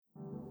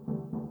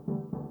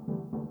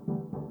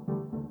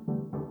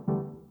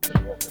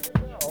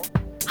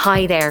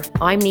Hi there,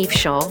 I'm Niamh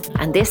Shaw,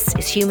 and this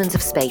is Humans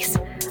of Space,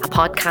 a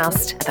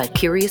podcast about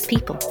curious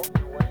people.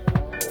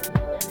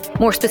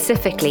 More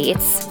specifically,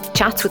 it's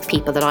chats with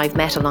people that I've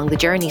met along the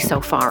journey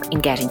so far in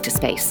getting to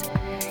space.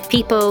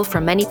 People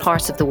from many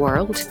parts of the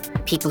world,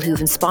 people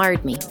who've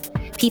inspired me,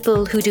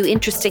 people who do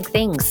interesting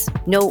things,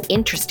 know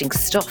interesting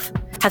stuff,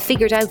 have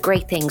figured out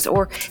great things,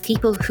 or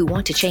people who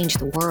want to change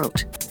the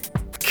world.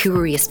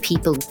 Curious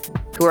people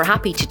who are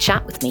happy to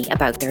chat with me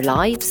about their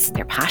lives,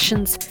 their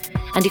passions,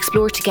 and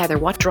explore together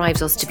what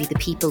drives us to be the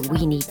people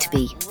we need to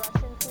be.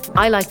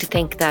 I like to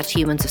think that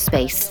Humans of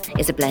Space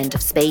is a blend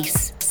of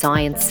space,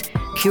 science,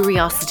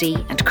 curiosity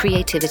and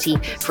creativity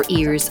for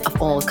ears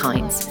of all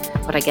kinds.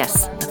 But I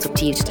guess that's up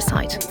to you to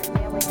decide.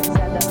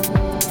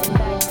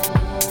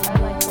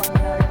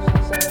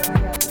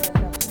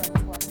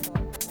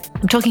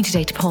 I'm talking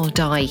today to Paul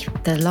Dye,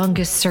 the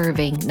longest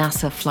serving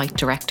NASA flight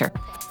director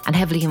and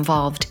heavily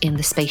involved in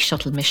the Space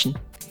Shuttle mission.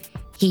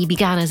 He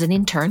began as an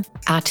intern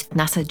at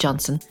NASA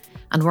Johnson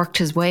and worked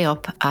his way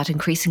up at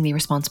increasingly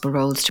responsible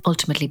roles to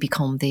ultimately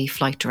become the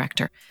flight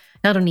director.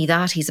 Not only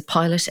that, he's a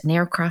pilot, an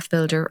aircraft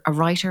builder, a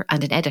writer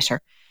and an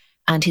editor.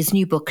 And his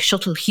new book,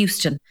 Shuttle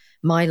Houston,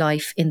 My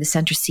Life in the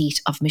Centre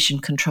Seat of Mission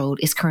Control,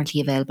 is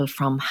currently available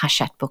from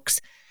Hachette Books.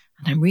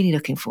 And I'm really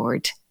looking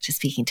forward to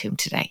speaking to him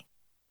today.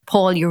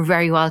 Paul, you're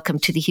very welcome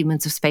to the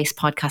Humans of Space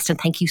podcast, and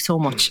thank you so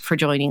much for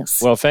joining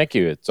us. Well, thank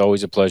you. It's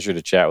always a pleasure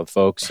to chat with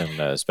folks and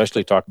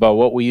especially talk about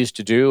what we used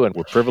to do and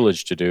we're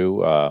privileged to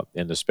do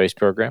in the space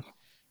program.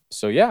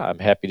 So yeah, I'm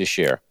happy to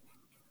share.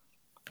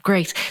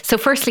 Great. So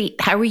firstly,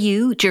 how are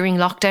you during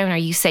lockdown? Are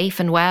you safe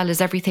and well? Is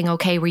everything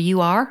okay where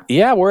you are?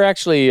 Yeah, we're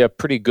actually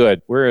pretty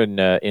good. We're in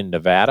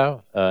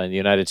Nevada in the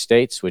United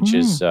States, which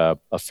is a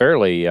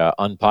fairly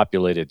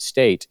unpopulated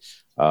state.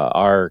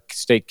 Our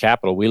state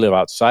capital, we live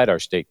outside our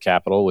state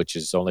capital, which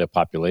is only a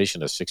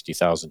population of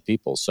 60,000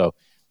 people. So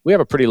we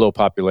have a pretty low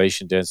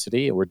population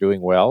density, and we're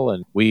doing well.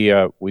 And we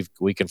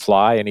can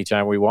fly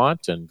anytime we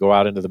want and go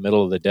out into the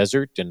middle of the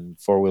desert in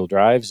four-wheel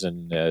drives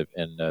and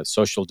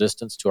social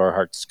distance to our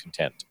heart's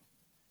content.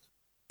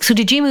 So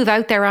did you move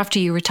out there after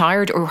you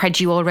retired, or had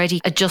you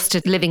already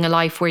adjusted living a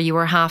life where you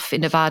were half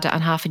in Nevada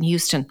and half in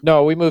Houston?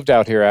 No, we moved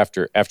out here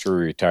after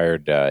we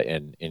retired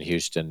in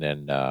Houston,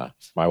 and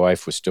my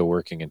wife was still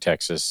working in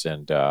Texas,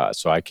 and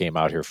so I came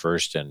out here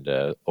first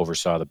and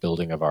oversaw the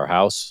building of our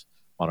house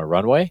on a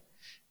runway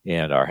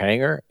and our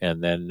hangar,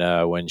 and then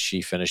when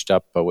she finished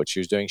up what she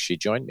was doing, she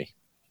joined me.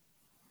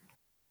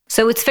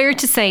 So it's fair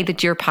to say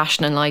that your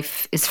passion in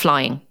life is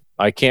flying.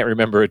 I can't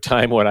remember a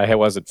time when I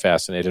wasn't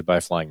fascinated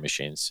by flying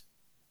machines.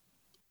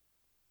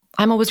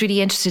 I'm always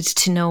really interested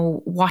to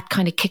know what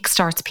kind of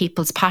kickstarts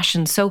people's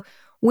passion. So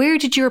where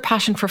did your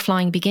passion for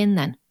flying begin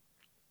then?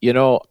 You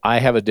know, I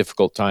have a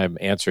difficult time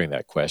answering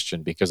that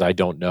question because I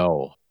don't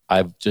know.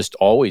 I've just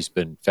always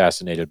been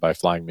fascinated by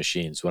flying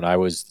machines.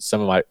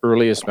 Some of my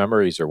earliest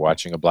memories are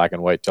watching a black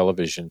and white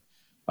television,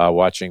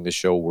 watching the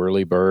show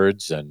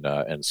Whirlybirds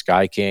and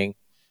Sky King.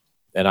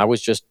 And I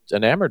was just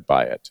enamored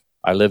by it.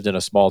 I lived in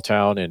a small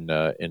town in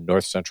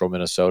north central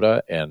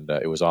Minnesota, and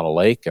it was on a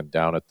lake, and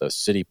down at the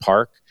city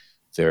park,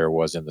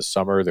 in the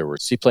summer, there were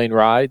seaplane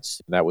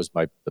rides. And that was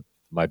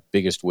my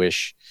biggest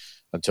wish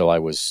until I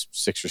was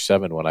 6 or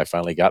 7 when I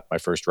finally got my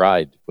first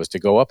ride, was to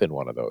go up in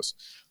one of those.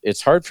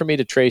 It's hard for me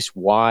to trace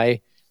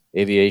why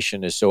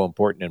aviation is so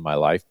important in my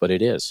life, but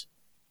it is.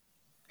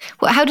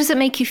 Well, how does it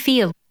make you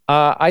feel?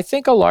 I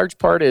think a large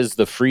part is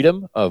the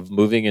freedom of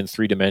moving in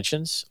 3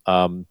 dimensions.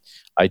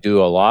 I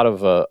do a lot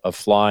of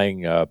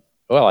flying.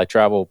 I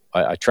travel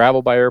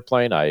by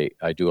airplane. I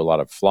do a lot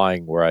of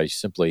flying where I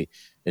simply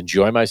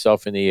enjoy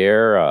myself in the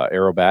air,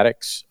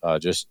 aerobatics,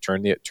 just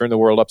turn the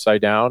world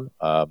upside down,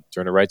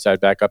 turn the right side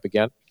back up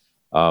again.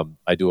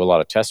 I do a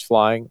lot of test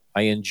flying.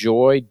 I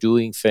enjoy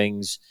doing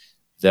things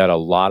that a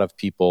lot of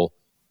people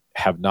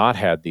have not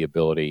had the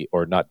ability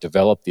or not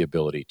developed the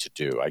ability to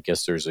do. I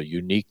guess there's a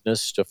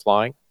uniqueness to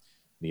flying.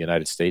 In the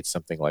United States,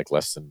 something like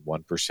less than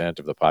 1%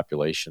 of the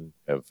population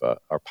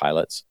are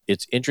pilots.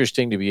 It's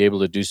interesting to be able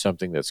to do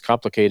something that's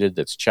complicated,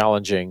 that's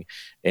challenging,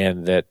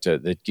 and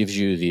that gives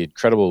you the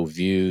incredible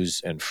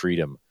views and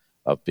freedom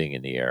of being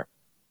in the air.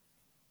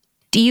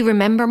 Do you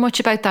remember much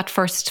about that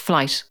first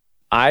flight?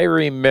 I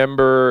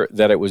remember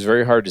that it was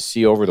very hard to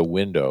see over the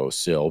window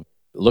sill.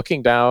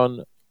 Looking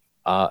down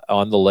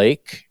on the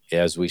lake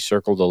as we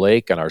circled the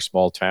lake in our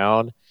small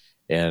town,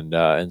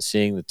 and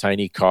seeing the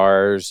tiny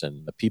cars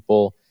and the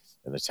people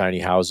and the tiny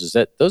houses,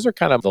 those are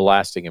kind of the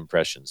lasting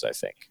impressions, I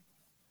think.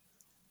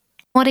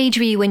 What age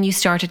were you when you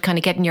started kind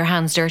of getting your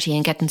hands dirty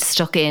and getting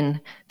stuck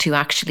in to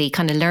actually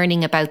kind of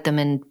learning about them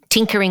and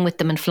tinkering with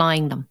them and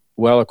flying them?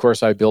 Well, of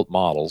course, I built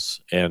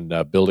models, and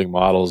building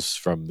models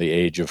from the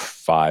age of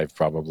 5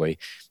 probably,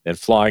 and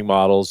flying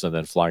models, and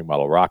then flying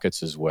model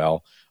rockets as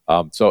well.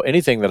 So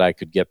anything that I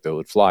could get that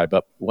would fly.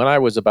 But when I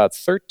was about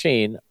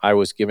 13, I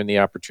was given the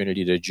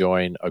opportunity to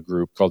join a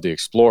group called the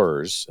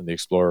Explorers, and the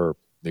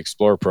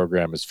Explorer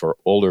program is for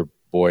older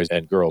boys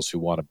and girls who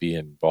want to be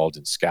involved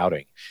in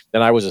scouting.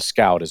 And I was a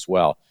scout as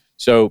well.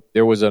 So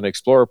there was an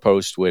Explorer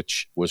post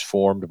which was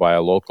formed by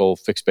a local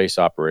fixed base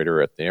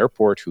operator at the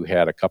airport who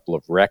had a couple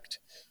of wrecked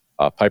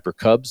Piper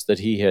Cubs that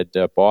he had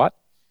bought,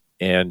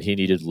 and he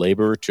needed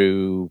labor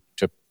to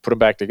put them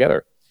back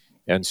together.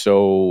 And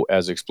so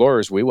as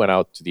explorers, we went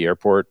out to the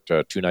airport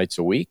 2 nights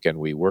a week, and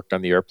we worked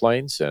on the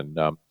airplanes and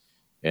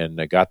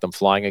got them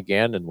flying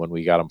again. And when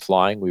we got them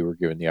flying, we were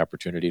given the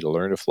opportunity to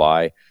learn to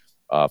fly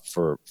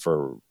for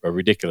a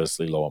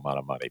ridiculously low amount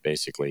of money,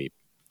 basically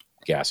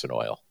gas and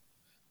oil.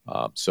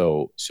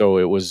 So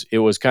it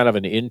was kind of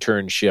an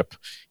internship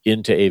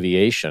into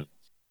aviation.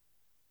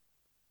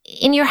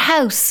 In your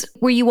house,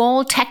 were you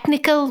all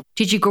technical?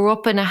 Did you grow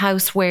up in a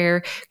house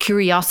where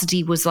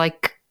curiosity was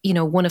like,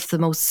 one of the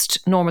most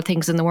normal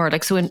things in the world?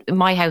 Like, so in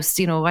my house,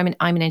 I'm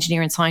an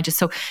engineer and scientist,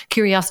 so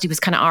curiosity was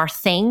kind of our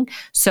thing.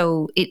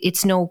 So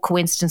it's no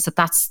coincidence that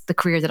that's the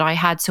career that I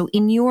had. So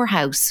in your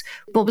house,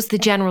 what was the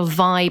general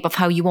vibe of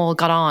how you all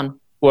got on?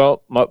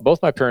 Well,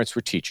 both my parents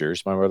were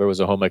teachers. My mother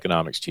was a home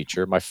economics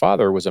teacher. My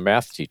father was a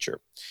math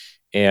teacher.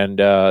 And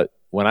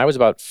when I was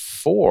about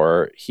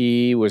 4,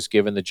 he was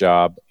given the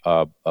job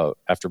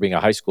after being a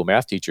high school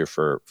math teacher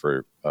for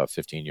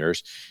 15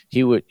 years.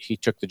 He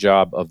took the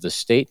job of the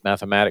state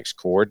mathematics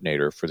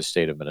coordinator for the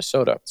state of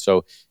Minnesota.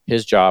 So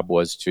his job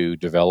was to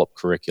develop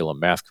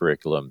math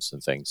curriculums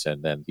and things,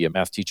 and then be a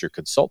math teacher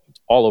consultant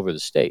all over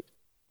the state.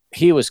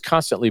 He was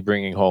constantly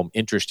bringing home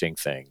interesting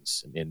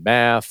things in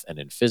math and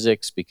in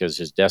physics because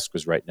his desk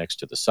was right next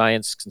to the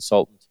science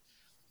consultant.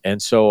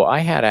 And so I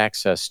had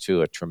access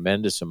to a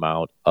tremendous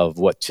amount of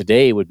what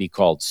today would be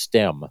called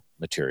STEM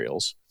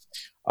materials.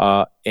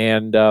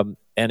 And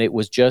it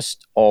was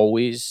just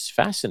always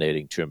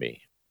fascinating to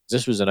me.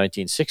 This was the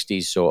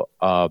 1960s, so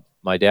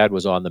my dad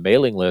was on the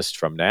mailing list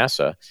from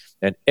NASA,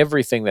 and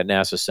everything that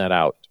NASA sent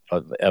out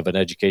of an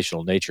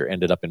educational nature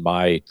ended up in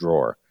my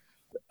drawer.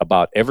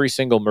 About every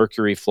single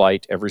Mercury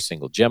flight, every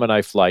single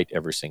Gemini flight,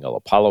 every single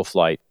Apollo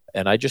flight,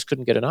 and I just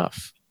couldn't get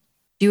enough.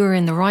 You were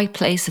in the right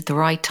place at the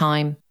right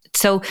time.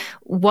 So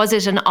was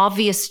it an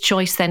obvious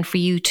choice then for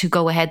you to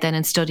go ahead then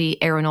and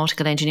study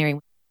aeronautical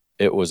engineering?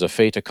 It was a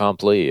fait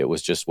accompli. It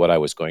was just what I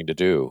was going to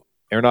do.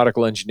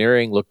 Aeronautical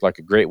engineering looked like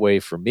a great way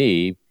for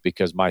me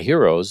because my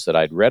heroes that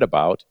I'd read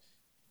about,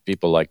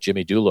 people like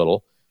Jimmy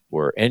Doolittle,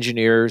 were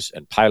engineers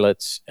and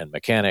pilots and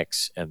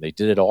mechanics, and they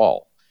did it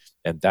all.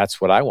 And that's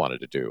what I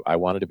wanted to do. I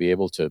wanted to be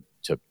able to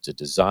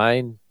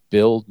design,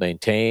 build,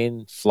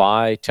 maintain,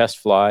 test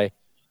fly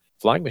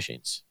flying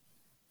machines.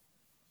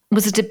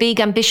 Was it a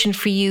big ambition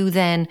for you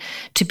then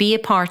to be a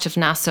part of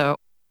NASA?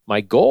 My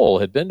goal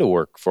had been to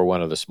work for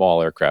one of the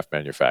small aircraft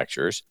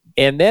manufacturers.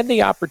 And then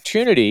the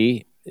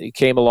opportunity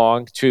came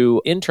along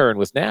to intern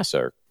with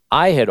NASA.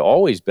 I had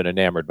always been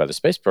enamored by the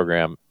space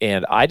program,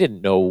 and I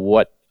didn't know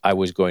what I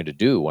was going to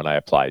do when I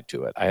applied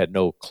to it. I had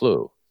no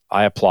clue.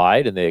 I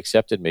applied and they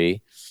accepted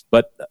me.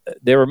 But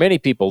there were many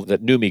people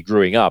that knew me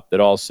growing up that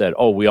all said,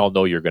 "Oh, we all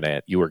know you were going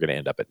to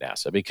end up at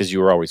NASA because you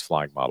were always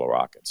flying model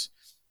rockets."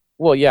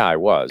 Well, yeah, I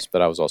was,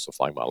 but I was also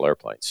flying model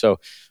airplanes. So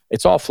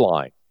it's all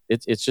flying.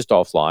 It's just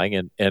all flying.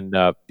 And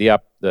the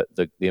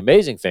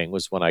amazing thing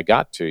was when I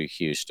got to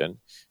Houston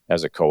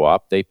as a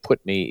co-op, they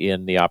put me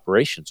in the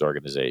operations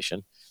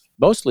organization,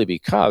 mostly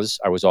because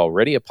I was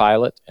already a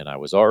pilot and I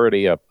was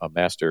already a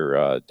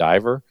master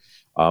diver.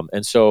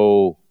 And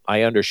so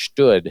I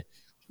understood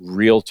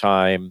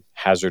real-time,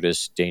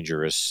 hazardous,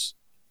 dangerous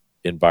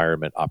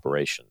environment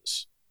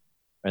operations.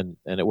 And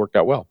it worked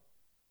out well.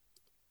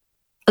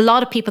 A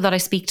lot of people that I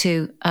speak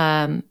to,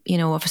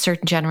 of a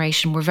certain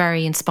generation were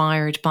very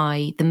inspired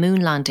by the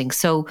moon landing.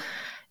 So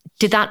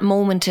did that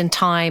moment in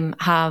time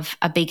have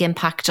a big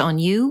impact on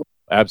you?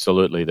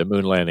 Absolutely. The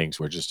moon landings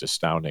were just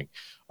astounding.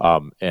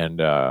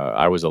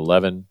 I was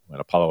 11 when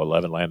Apollo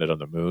 11 landed on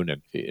the moon.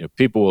 And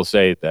people will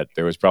say that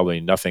there was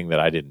probably nothing that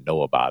I didn't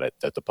know about it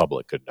that the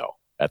public could know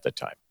at the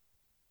time.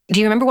 Do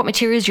you remember what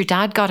materials your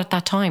dad got at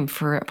that time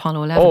for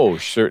Apollo 11? Oh,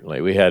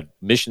 certainly. We had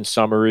mission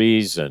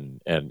summaries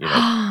and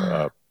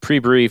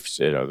pre-briefs,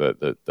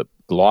 the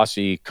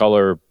glossy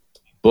color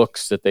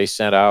books that they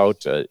sent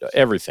out,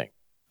 everything.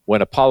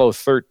 When Apollo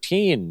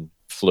 13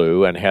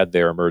 flew and had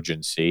their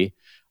emergency,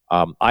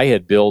 I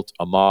had built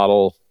a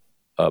model,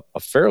 a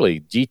fairly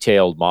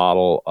detailed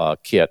model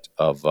kit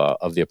of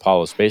the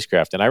Apollo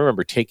spacecraft. And I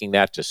remember taking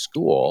that to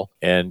school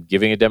and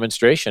giving a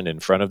demonstration in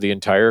front of the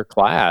entire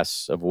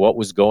class of what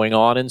was going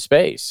on in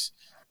space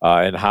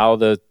and how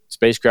the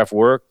spacecraft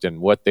worked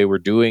and what they were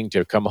doing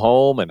to come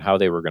home and how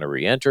they were going to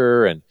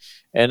re-enter.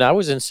 And I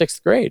was in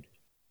 6th grade.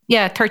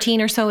 Yeah,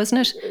 13 or so, isn't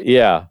it?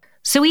 Yeah.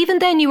 So even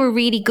then you were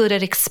really good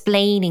at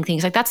explaining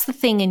things. Like that's the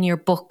thing in your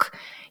book.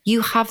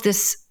 You have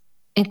this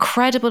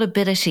incredible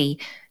ability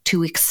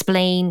to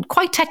explain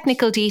quite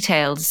technical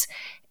details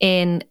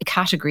in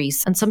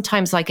categories. And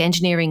sometimes like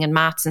engineering and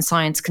maths and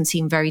science can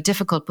seem very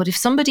difficult. But if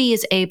somebody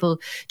is able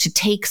to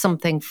take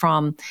something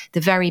from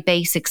the very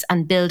basics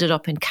and build it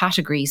up in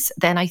categories,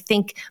 then I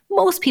think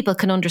most people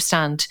can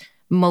understand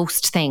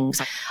most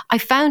things. I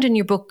found in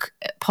your book,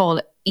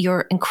 Paul,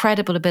 your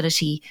incredible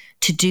ability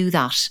to do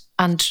that.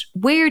 And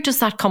where does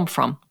that come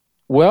from?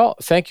 Well,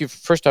 thank you.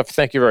 First off,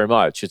 thank you very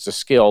much. It's a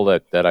skill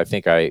that I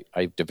think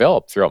I've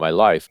developed throughout my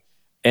life.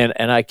 And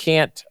I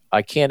can't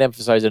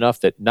emphasize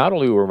enough that not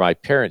only were my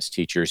parents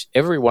teachers,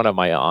 every one of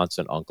my aunts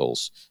and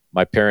uncles,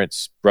 my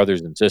parents' brothers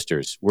and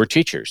sisters were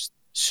teachers.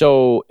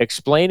 So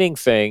explaining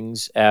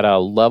things at a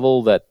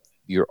level that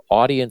your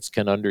audience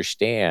can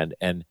understand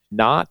and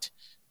not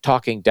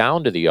talking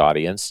down to the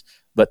audience,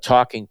 but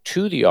talking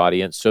to the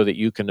audience so that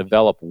you can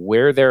develop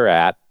where they're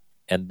at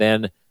and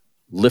then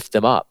lift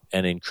them up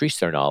and increase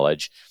their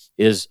knowledge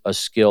is a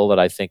skill that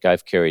I think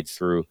I've carried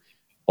through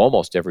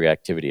almost every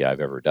activity I've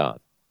ever done.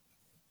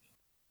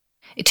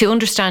 To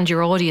understand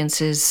your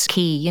audience is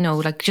key.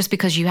 Like, just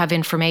because you have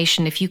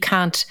information, if you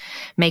can't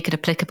make it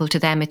applicable to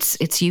them,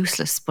 it's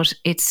useless. But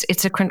it's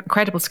an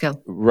incredible skill.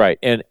 Right.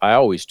 And I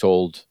always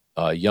told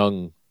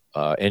young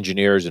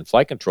engineers and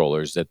flight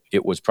controllers that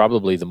it was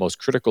probably the most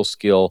critical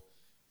skill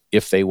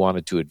if they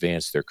wanted to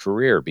advance their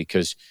career,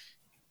 because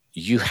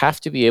you have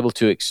to be able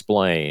to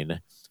explain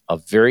a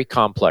very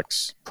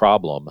complex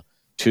problem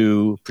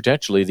to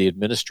potentially the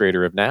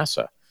administrator of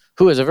NASA,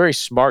 who is a very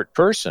smart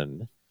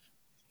person,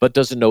 but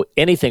doesn't know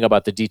anything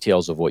about the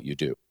details of what you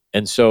do.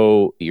 And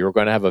so you're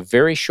going to have a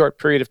very short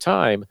period of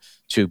time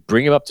to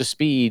bring him up to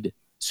speed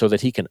so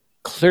that he can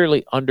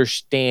clearly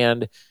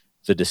understand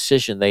the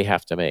decision they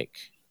have to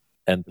make.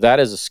 And that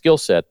is a skill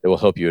set that will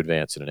help you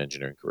advance in an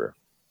engineering career.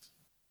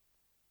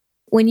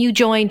 When you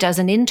joined as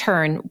an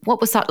intern,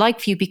 what was that like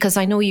for you? Because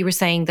I know you were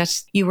saying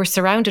that you were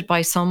surrounded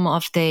by some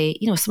of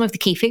the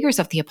key figures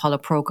of the Apollo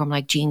program,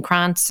 like Gene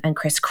Kranz and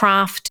Chris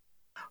Kraft.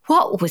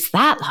 What was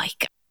that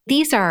like?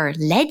 These are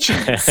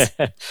legends.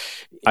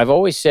 I've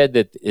always said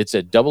that it's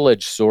a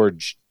double-edged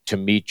sword to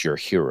meet your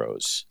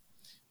heroes,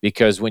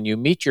 because when you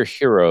meet your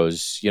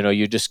heroes,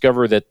 you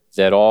discover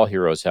that all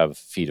heroes have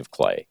feet of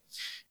clay,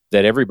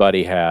 that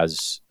everybody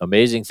has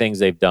amazing things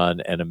they've done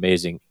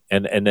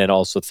and then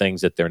also things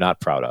that they're not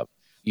proud of.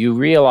 You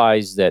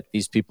realize that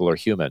these people are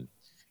human.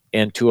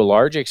 And to a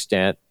large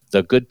extent,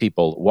 the good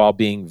people, while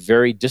being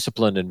very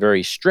disciplined and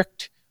very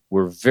strict,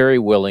 were very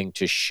willing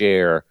to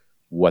share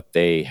what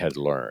they had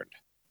learned.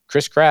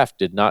 Chris Kraft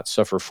did not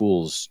suffer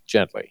fools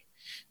gently.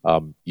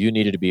 You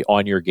needed to be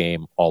on your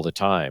game all the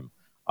time.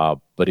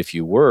 But if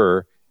you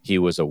were, he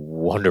was a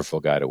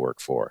wonderful guy to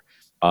work for.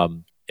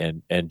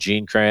 And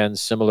Gene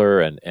Kranz,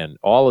 similar, and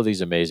all of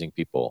these amazing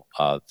people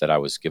that I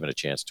was given a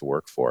chance to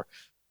work for.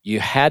 You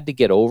had to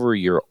get over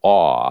your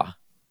awe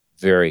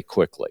very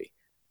quickly,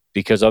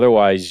 because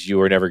otherwise you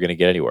were never going to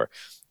get anywhere.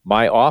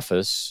 My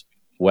office,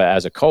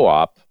 as a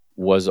co-op,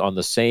 was on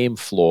the same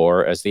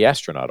floor as the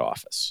astronaut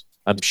office.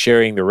 I'm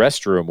sharing the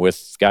restroom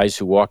with guys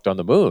who walked on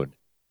the moon.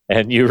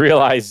 And you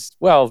realize,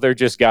 well, they're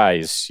just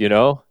guys,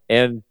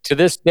 And to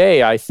this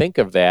day, I think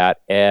of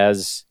that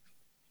as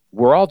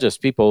we're all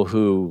just people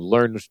who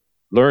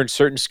learned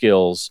certain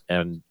skills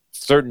and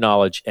certain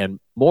knowledge, and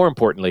more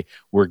importantly,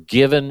 we're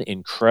given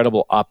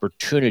incredible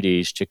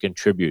opportunities to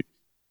contribute.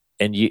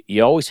 And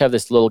you always have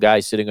this little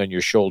guy sitting on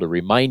your shoulder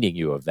reminding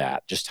you of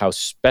that, just how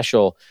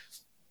special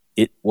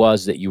it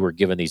was that you were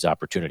given these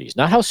opportunities.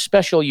 Not how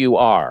special you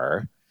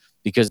are,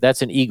 because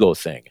that's an ego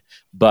thing,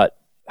 but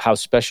how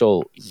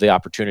special the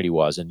opportunity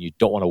was, and you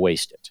don't want to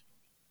waste it.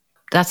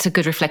 That's a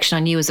good reflection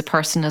on you as a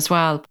person as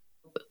well.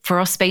 For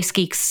us space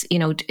geeks,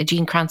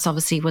 Gene Kranz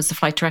obviously was the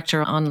flight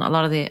director on a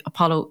lot of the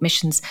Apollo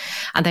missions.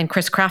 And then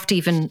Chris Kraft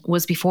even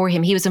was before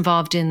him. He was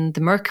involved in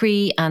the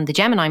Mercury and the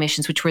Gemini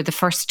missions, which were the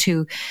first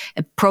two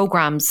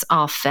programs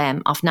of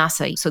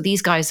NASA. So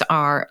these guys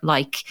are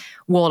like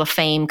Wall of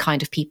Fame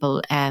kind of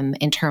people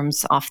in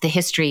terms of the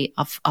history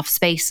of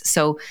space.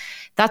 So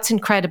that's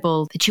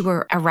incredible that you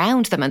were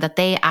around them and that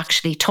they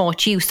actually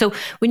taught you. So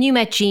when you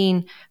met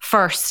Gene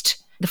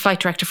first, the flight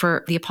director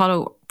for the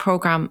Apollo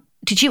program,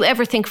 did you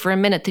ever think for a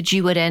minute that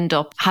you would end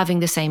up having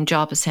the same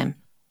job as him?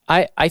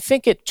 I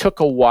think it took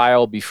a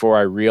while before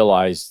I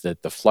realized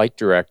that the flight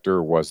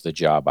director was the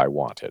job I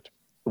wanted.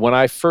 When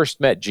I first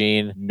met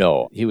Gene,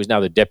 no, he was now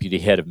the deputy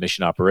head of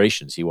mission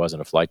operations. He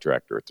wasn't a flight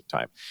director at the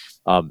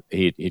time.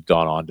 He'd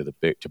gone on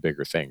to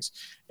bigger things.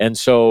 And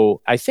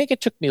so I think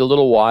it took me a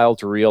little while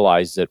to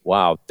realize that,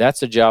 wow,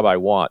 that's a job I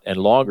want, and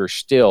longer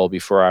still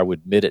before I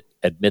would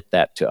admit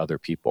that to other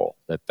people,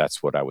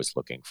 that's what I was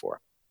looking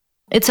for.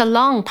 It's a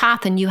long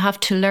path, and you have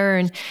to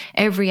learn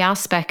every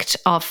aspect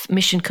of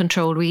mission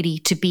control really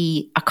to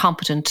be a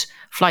competent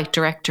flight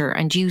director.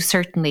 And you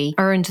certainly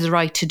earned the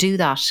right to do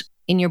that.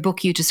 In your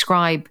book, you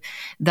describe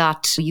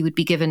that you would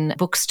be given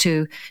books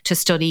to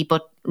study,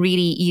 but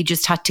really you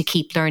just had to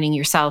keep learning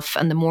yourself.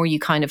 And the more you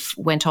kind of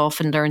went off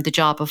and learned the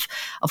job of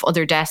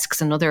other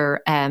desks and other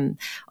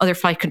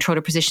flight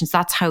controller positions,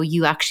 that's how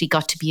you actually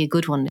got to be a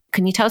good one.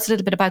 Can you tell us a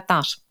little bit about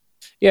that?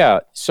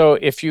 Yeah. So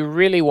if you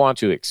really want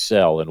to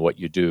excel in what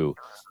you do,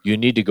 you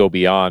need to go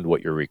beyond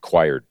what you're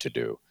required to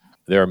do.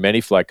 There are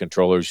many flight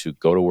controllers who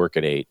go to work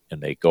at 8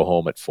 and they go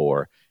home at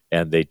 4,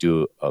 and they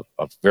do a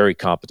very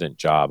competent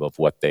job of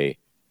what they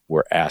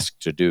were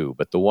asked to do.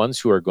 But the ones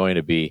who are going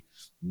to be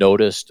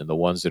noticed, and the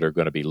ones that are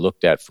going to be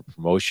looked at for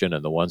promotion,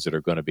 and the ones that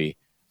are going to be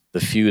the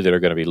few that are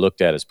going to be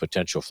looked at as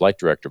potential flight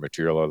director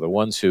material, are the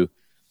ones who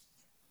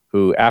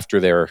who after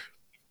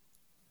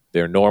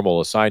their normal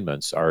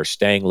assignments are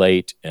staying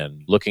late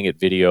and looking at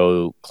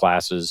video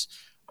classes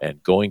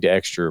and going to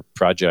extra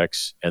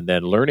projects and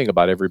then learning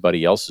about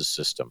everybody else's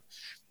system.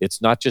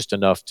 It's not just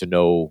enough to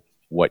know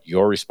what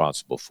you're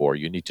responsible for.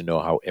 You need to know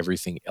how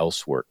everything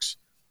else works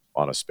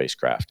on a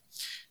spacecraft.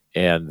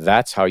 And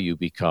that's how you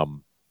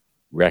become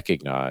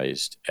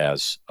recognized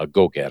as a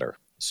go-getter,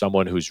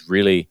 someone who's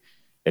really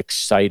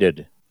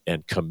excited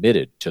and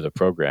committed to the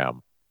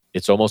program.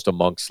 It's almost a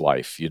monk's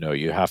life.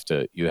 You have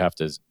to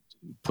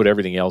put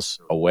everything else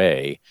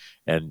away.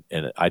 And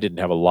I didn't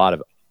have a lot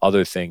of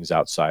other things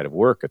outside of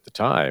work at the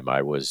time.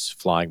 I was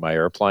flying my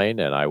airplane,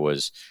 and I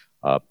was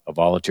a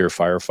volunteer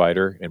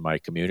firefighter in my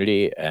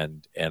community,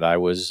 and I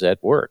was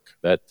at work.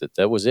 That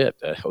was it.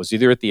 I was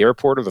either at the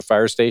airport or the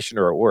fire station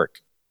or at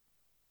work.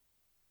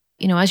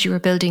 As you were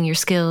building your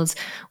skills,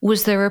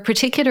 was there a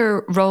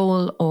particular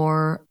role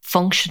or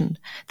function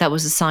that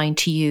was assigned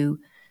to you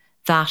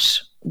that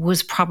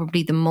was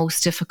probably the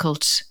most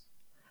difficult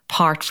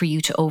part for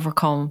you to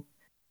overcome?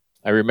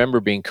 I remember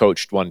being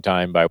coached one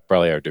time by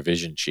probably our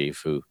division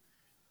chief who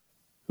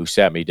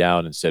sat me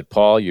down and said,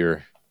 "Paul,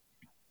 you're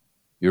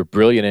a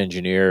brilliant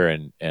engineer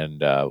and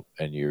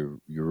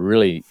you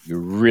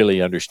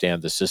really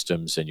understand the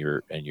systems, and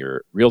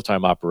your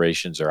real-time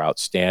operations are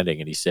outstanding."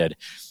 And he said,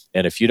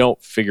 "And if you don't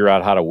figure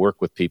out how to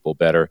work with people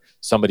better,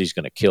 somebody's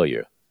going to kill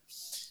you."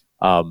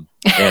 And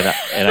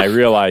I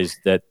realized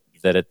that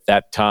at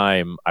that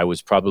time I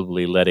was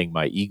probably letting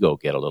my ego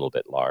get a little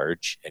bit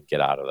large and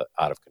get out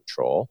of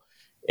control.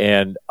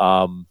 And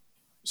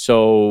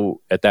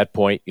so at that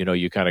point,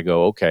 you kind of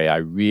go, okay, I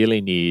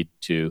really need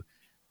to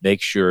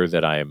make sure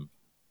that I'm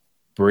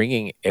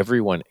bringing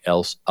everyone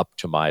else up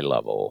to my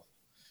level.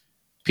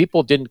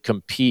 People didn't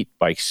compete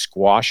by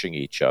squashing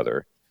each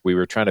other. We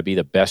were trying to be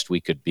the best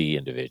we could be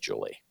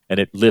individually. And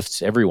it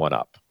lifts everyone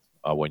up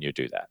when you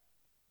do that.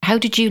 How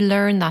did you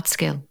learn that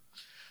skill?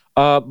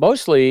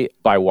 Mostly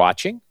by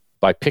watching,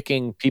 by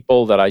picking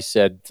people that I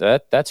said,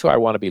 that's who I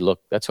want to be.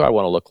 That's who I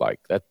want to look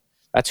like.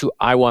 That's who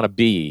I want to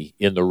be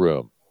in the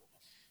room.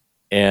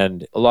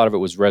 And a lot of it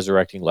was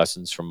resurrecting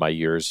lessons from my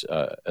years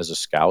as a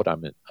scout.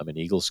 I'm an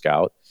Eagle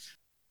Scout.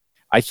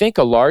 I think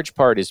a large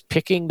part is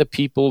picking the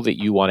people that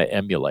you want to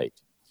emulate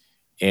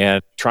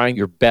and trying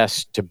your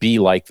best to be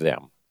like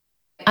them.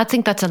 I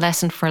think that's a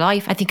lesson for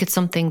life. I think it's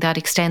something that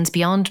extends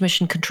beyond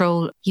mission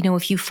control.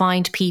 If you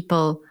find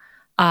people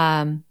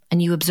and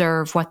you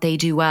observe what they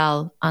do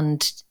well,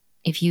 and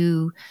if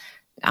you're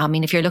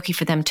lucky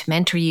for them to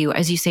mentor you,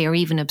 as you say, or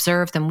even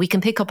observe them, we can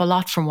pick up a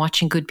lot from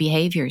watching good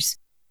behaviors.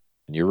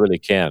 You really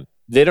can.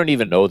 They don't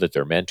even know that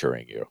they're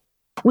mentoring you.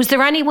 Was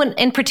there anyone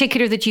in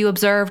particular that you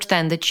observed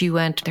then that you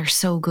went, they're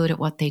so good at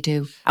what they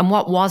do? And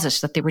what was it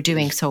that they were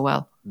doing so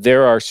well?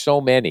 There are so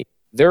many.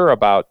 There are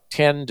about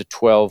 10 to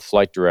 12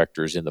 flight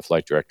directors in the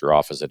flight director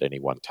office at any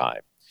one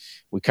time.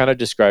 We kind of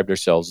described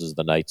ourselves as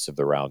the Knights of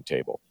the Round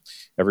Table.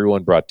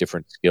 Everyone brought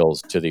different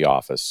skills to the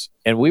office.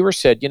 And we were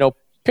said,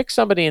 pick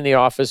somebody in the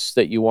office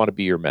that you want to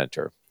be your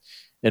mentor.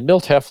 And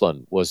Milt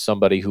Heflin was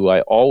somebody who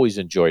I always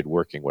enjoyed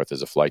working with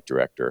as a flight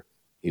director.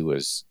 He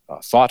was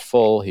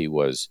thoughtful. He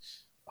was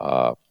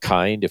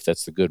kind, if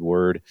that's the good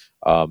word.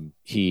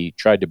 He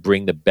tried to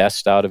bring the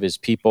best out of his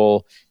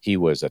people. He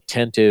was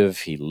attentive.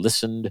 He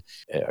listened.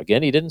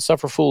 Again, he didn't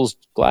suffer fools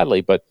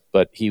gladly, but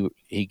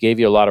he gave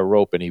you a lot of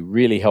rope, and he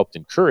really helped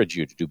encourage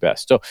you to do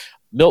best. So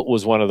Milt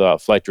was one of the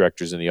flight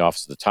directors in the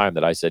office at the time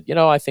that I said,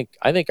 I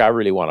think I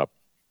really want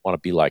to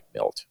be like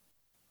Milt.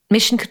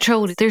 Mission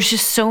control, there's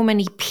just so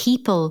many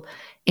people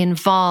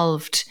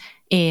involved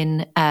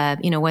in,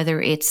 whether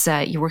it's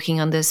you're working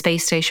on the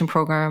space station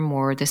program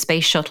or the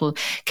space shuttle.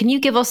 Can you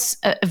give us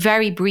a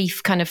very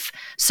brief kind of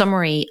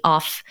summary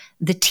of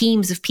the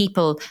teams of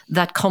people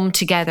that come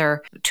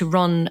together to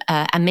run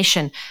a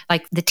mission,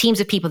 like the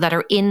teams of people that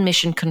are in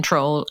mission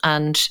control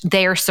and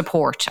their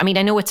support? I mean,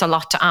 I know it's a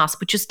lot to ask,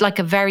 but just like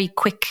a very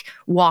quick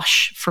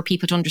wash for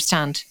people to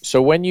understand.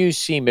 So when you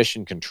see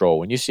mission control,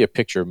 when you see a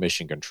picture of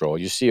mission control,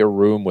 you see a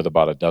room with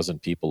about a dozen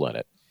people in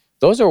it.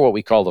 Those are what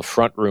we call the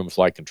front room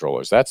flight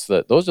controllers.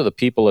 Those are the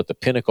people at the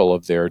pinnacle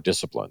of their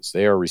disciplines.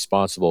 They are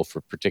responsible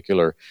for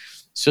particular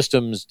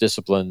systems,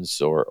 disciplines,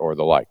 or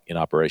the like in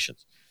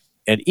operations.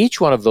 And each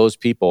one of those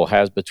people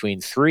has between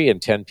 3 and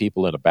 10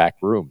 people in a back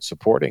room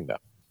supporting them.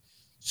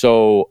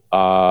 So,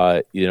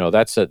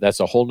 that's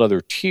a whole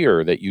nother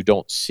tier that you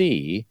don't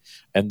see.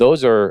 And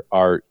those are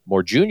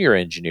more junior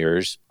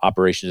engineers,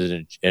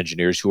 operations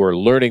engineers who are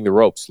learning the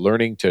ropes,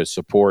 learning to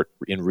support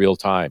in real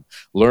time,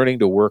 learning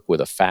to work with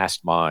a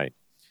fast mind.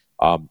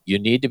 You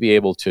need to be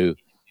able to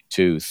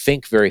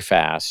think very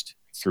fast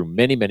through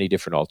many, many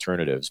different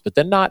alternatives, but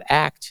then not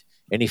act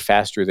any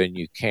faster than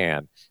you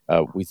can.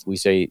 We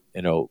say,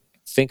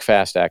 think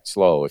fast, act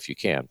slow if you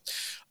can.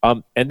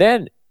 And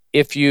then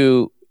if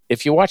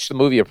you watch the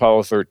movie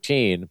Apollo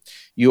 13,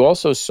 you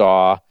also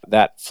saw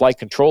that flight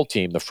control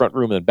team, the front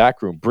room and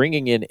back room,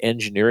 bringing in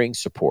engineering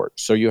support.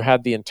 So you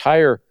had the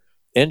entire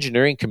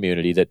engineering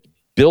community that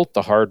built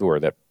the hardware,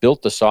 that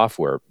built the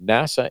software,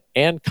 NASA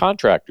and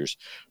contractors,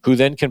 who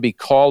then can be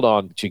called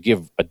on to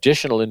give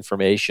additional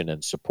information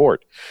and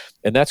support.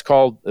 And that's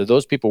called,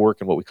 those people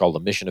work in what we call the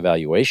mission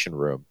evaluation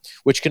room,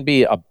 which can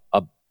be a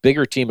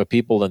bigger team of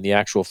people than the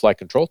actual flight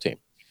control team.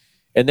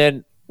 And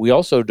then we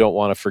also don't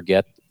want to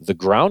forget the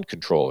ground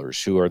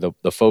controllers, who are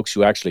the folks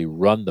who actually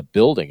run the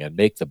building and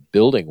make the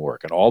building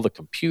work, and all the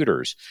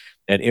computers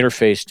and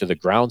interface to the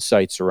ground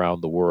sites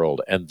around the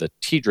world, and the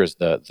TDRS,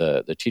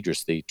 the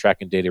TDRS, the track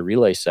and data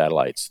relay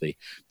satellites, the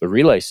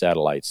relay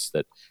satellites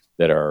that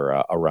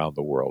are around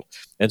the world.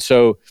 And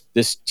so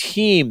this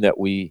team that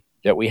we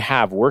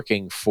have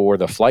working for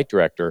the flight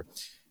director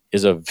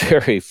is a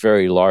very,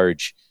 very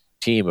large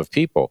team of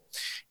people.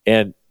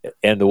 And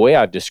the way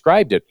I've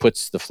described it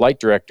puts the flight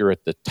director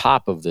at the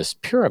top of this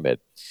pyramid.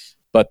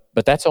 But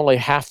that's only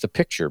half the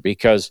picture,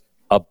 because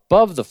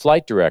above the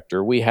flight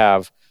director, we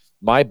have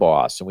my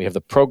boss, and we have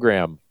the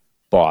program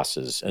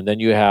bosses, and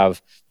then you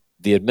have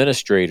the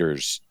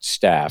administrators'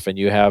 staff, and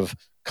you have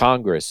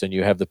Congress, and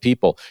you have the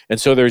people. And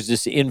so there's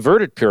this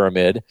inverted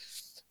pyramid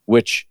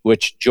which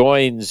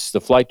joins the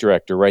flight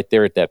director right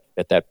there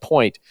at that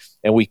point,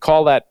 and we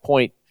call that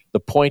point the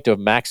point of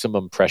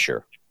maximum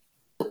pressure.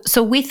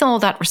 So with all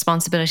that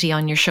responsibility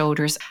on your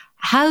shoulders,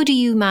 how do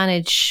you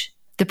manage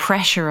the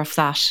pressure of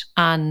that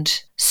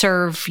and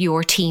serve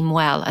your team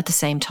well at the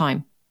same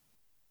time?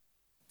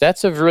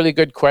 That's a really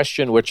good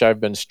question, which I've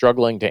been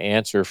struggling to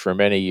answer for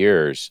many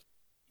years.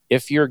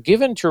 If you're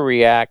given to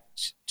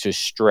react to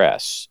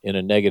stress in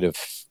a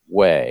negative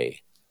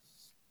way,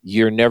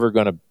 you're never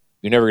going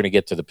to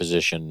get to the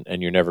position,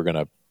 and you're never going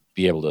to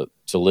be able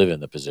to live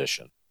in the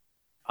position.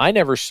 I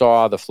never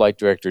saw the flight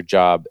director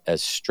job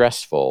as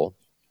stressful.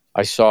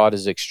 I saw it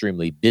as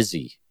extremely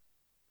busy.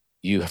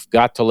 You have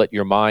got to let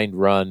your mind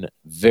run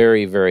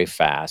very, very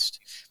fast.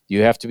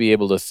 You have to be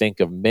able to think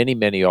of many,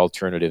 many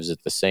alternatives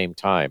at the same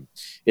time.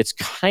 It's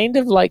kind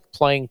of like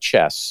playing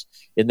chess,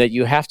 in that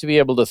you have to be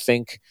able to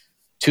think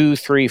 2,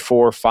 3,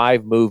 4,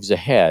 5 moves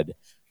ahead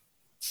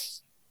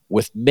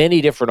with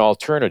many different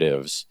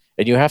alternatives,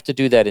 and you have to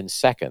do that in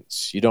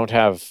seconds. You don't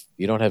have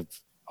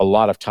a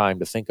lot of time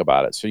to think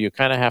about it. So you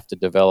kind of have to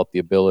develop the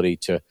ability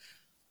to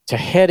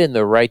head in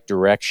the right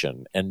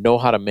direction and know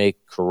how to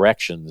make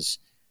corrections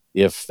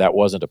if that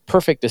wasn't a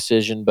perfect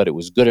decision, but it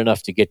was good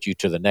enough to get you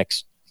to the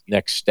next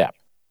step.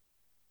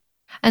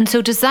 And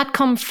so does that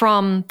come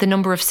from the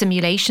number of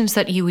simulations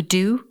that you would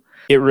do?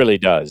 It really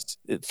does.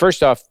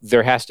 First off,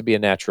 there has to be a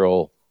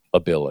natural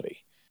ability.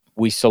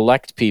 We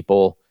select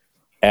people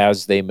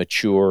as they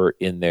mature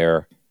in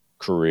their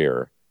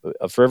career.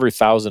 For every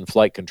 1,000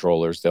 flight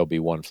controllers, there'll be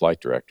one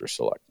flight director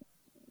selected.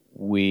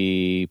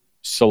 We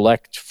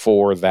select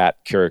for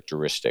that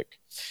characteristic.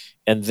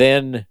 And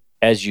then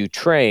as you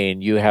train,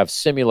 you have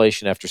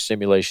simulation after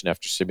simulation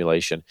after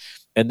simulation,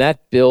 and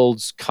that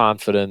builds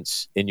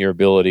confidence in your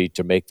ability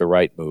to make the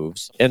right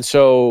moves. And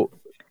so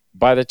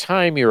by the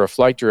time you're a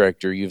flight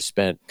director, you've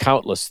spent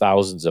countless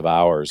thousands of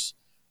hours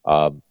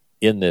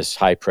in this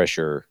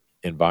high-pressure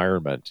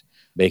environment,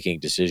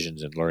 making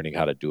decisions and learning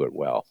how to do it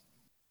well.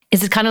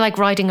 Is it kind of like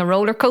riding a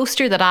roller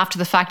coaster that after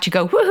the fact you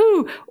go,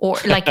 woohoo? Or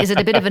like, is it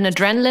a bit of an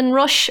adrenaline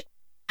rush?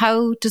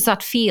 How does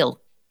that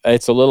feel?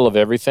 It's a little of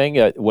everything.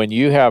 When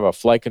you have a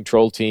flight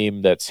control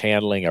team that's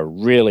handling a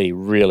really,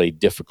 really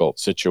difficult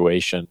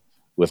situation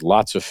with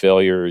lots of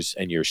failures,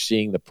 and you're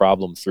seeing the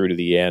problem through to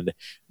the end,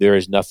 there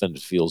is nothing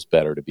that feels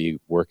better to be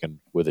working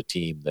with a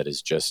team that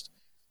is just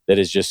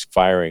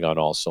firing on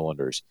all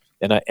cylinders.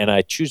 And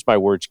I choose my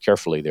words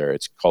carefully there.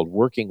 It's called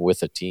working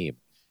with a team.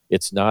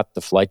 It's not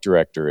the flight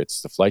director.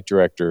 It's the flight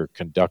director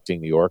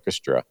conducting the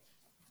orchestra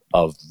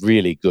of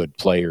really good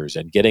players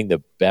and getting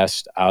the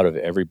best out of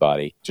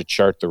everybody to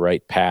chart the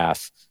right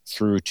path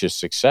through to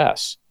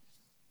success.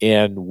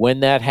 And when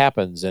that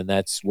happens and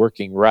that's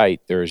working right,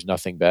 there is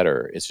nothing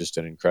better. It's just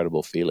an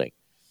incredible feeling.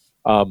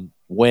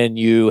 When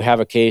you have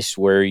a case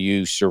where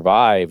you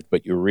survived,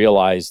 but you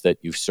realize that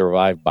you've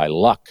survived by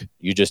luck,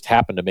 you just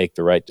happened to make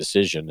the right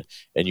decision,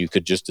 and you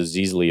could just as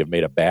easily have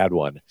made a bad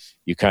one,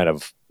 you kind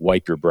of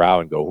wipe your brow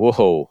and go,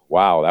 whoa,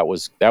 wow,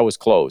 that was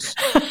close.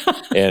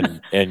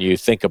 and you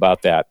think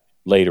about that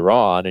later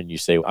on, and you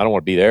say, I don't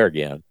want to be there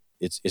again.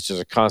 It's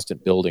just a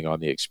constant building on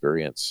the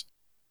experience.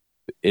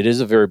 It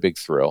is a very big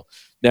thrill.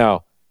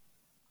 Now,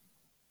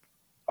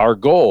 our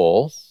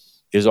goal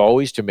is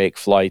always to make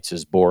flights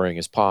as boring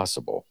as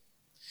possible,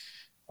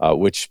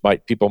 which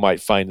people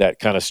might find that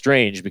kind of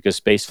strange, because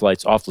space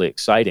flight's awfully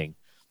exciting.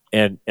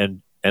 And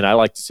I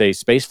like to say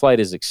space flight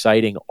is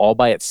exciting all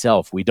by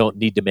itself. We don't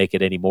need to make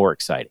it any more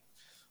exciting.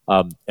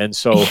 And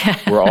so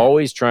we're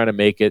always trying to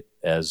make it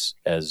as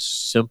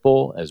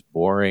simple, as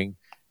boring,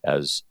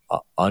 as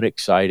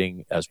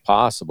unexciting as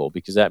possible,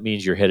 because that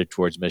means you're headed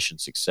towards mission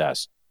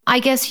success. I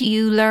guess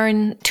you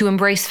learn to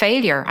embrace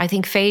failure. I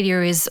think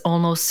failure is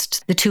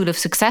almost the tool of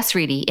success,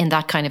 really, in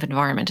that kind of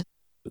environment.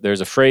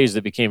 There's a phrase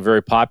that became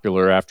very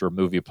popular after a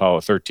movie,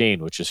 Apollo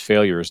 13, which is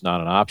failure is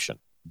not an option.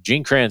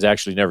 Gene Kranz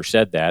actually never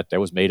said that. That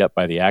was made up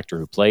by the actor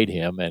who played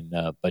him,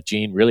 but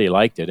Gene really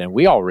liked it, and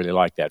we all really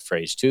liked that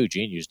phrase too.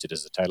 Gene used it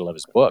as the title of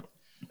his book.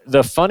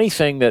 The funny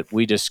thing that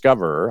we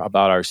discover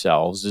about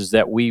ourselves is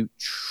that we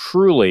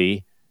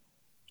truly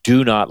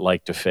do not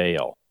like to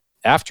fail.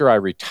 After I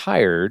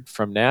retired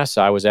from NASA,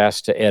 I was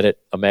asked to edit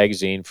a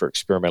magazine for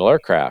experimental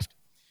aircraft.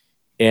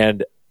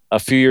 And a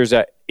few years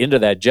into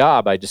that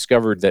job, I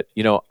discovered that,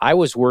 I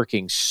was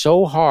working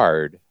so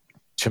hard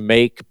to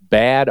make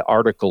bad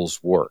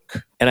articles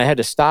work. And I had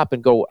to stop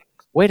and go,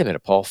 wait a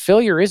minute, Paul,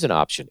 failure is an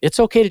option. It's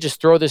okay to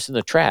just throw this in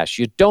the trash.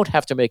 You don't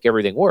have to make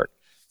everything work.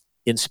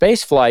 In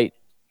space flight,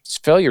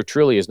 failure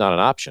truly is not an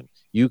option.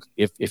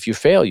 If you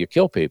fail, you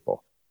kill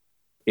people.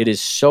 It is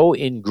so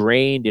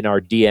ingrained in our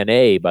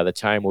DNA by the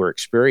time we're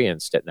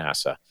experienced at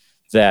NASA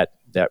that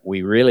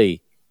we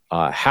really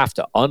have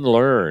to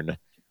unlearn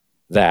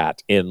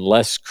that in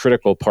less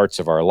critical parts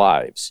of our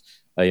lives.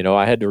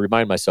 I had to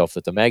remind myself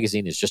that the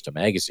magazine is just a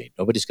magazine.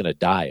 Nobody's going to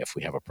die if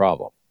we have a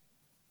problem.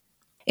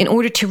 In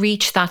order to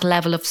reach that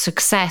level of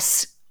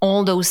success,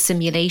 all those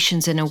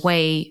simulations in a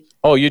way.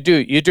 Oh, you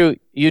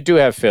do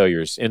have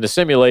failures. In the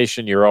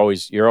simulation, you're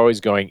always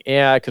going,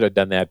 I could have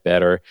done that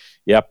better.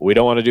 Yep, we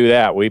don't want to do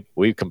that.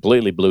 We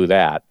completely blew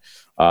that.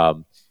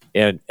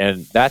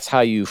 And that's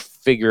how you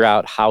figure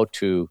out how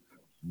to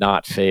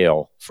not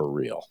fail for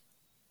real.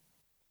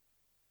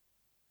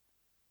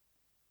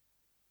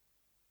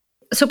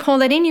 So, Paul,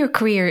 that in your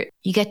career,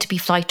 you get to be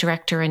flight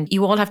director and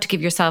you all have to give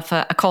yourself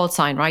a call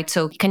sign, right?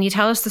 So can you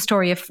tell us the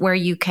story of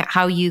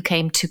how you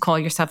came to call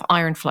yourself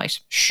Iron Flight?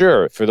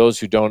 Sure. For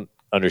those who don't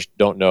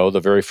know,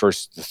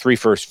 the three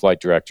first flight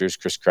directors,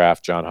 Chris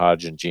Kraft, John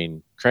Hodge, and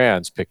Gene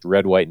Kranz, picked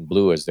red, white, and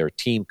blue as their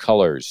team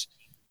colors.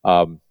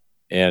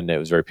 And it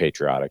was very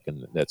patriotic,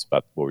 and that's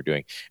about what we're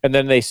doing. And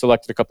then they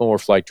selected a couple more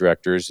flight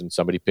directors, and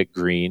somebody picked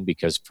green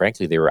because,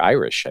 frankly, they were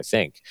Irish, I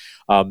think.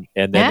 And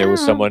then there was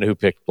someone who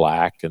picked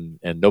black, and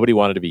nobody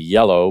wanted to be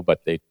yellow,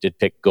 but they did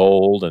pick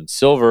gold and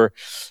silver.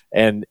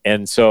 And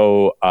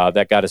so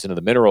that got us into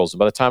the minerals. And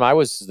by the time I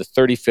was the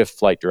 35th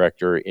flight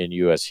director in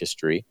U.S.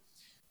 history,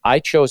 I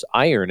chose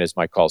iron as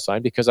my call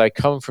sign because I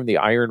come from the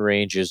iron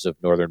ranges of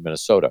northern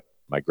Minnesota.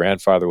 My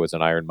grandfather was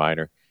an iron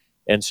miner.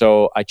 And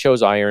so I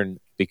chose iron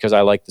because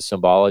I like the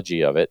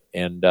symbology of it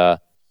and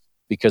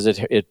because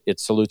it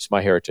salutes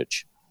my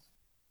heritage.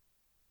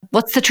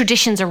 What's the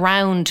traditions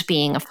around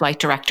being a flight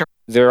director?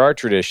 There are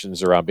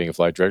traditions around being a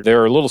flight director.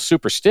 There are little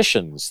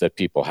superstitions that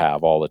people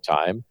have all the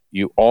time.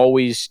 You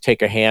always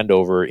take a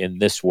handover in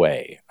this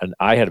way. And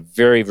I had a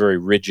very, very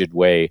rigid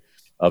way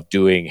of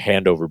doing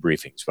handover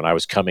briefings when I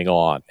was coming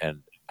on.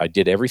 And I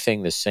did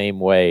everything the same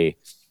way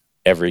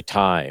every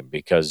time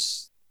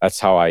because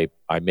that's how I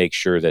make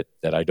sure that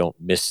I don't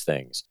miss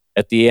things.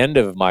 At the end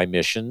of my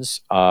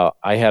missions,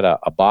 I had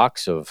a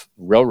box of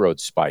railroad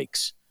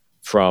spikes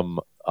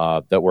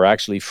that were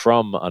actually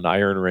from an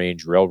Iron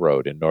Range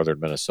railroad in northern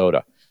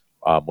Minnesota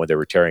when they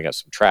were tearing up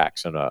some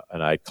tracks, and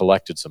I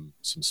collected some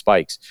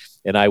spikes,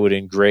 and I would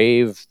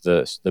engrave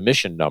the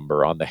mission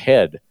number on the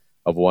head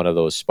of one of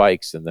those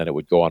spikes, and then it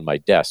would go on my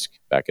desk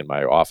back in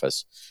my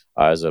office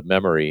as a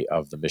memory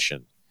of the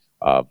mission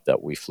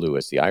that we flew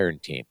as the Iron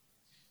Team.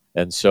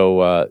 And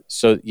so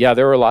yeah,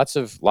 there were lots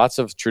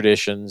of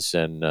traditions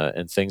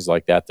and things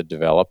like that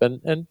develop,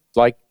 and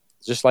like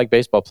just like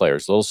baseball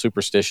players, little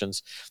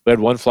superstitions. We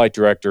had one flight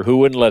director who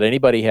wouldn't let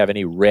anybody have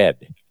any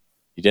red.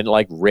 He didn't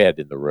like red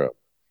in the room.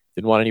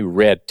 Didn't want any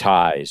red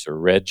ties or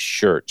red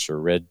shirts or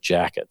red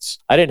jackets.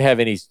 I didn't have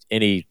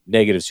any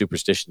negative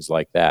superstitions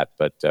like that,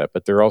 but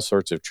there are all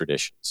sorts of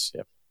traditions.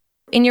 Yeah.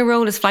 In your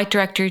role as flight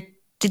director,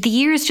 did the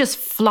years just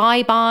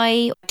fly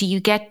by? Do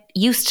you get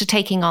used to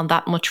taking on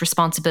that much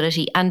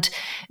responsibility? And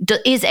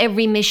is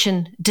every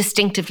mission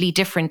distinctively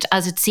different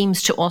as it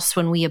seems to us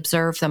when we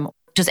observe them?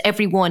 Does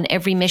every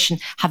mission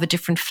have a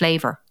different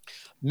flavor?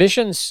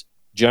 Missions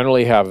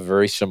generally have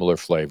very similar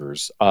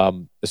flavors,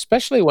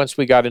 especially once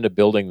we got into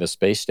building the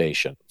space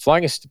station.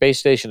 Flying a space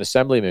station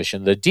assembly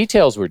mission, the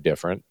details were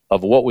different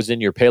of what was in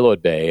your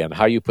payload bay and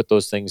how you put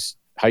those things,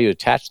 how you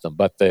attach them.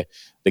 But the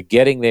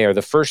getting there,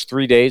 the first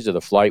 3 days of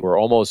the flight were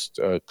almost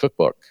a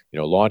cookbook.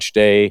 Launch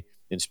day,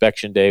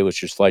 inspection day,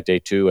 which was flight day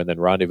 2, and then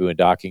rendezvous and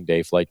docking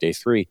day, flight day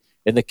 3.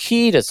 And the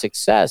key to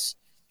success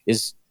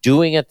is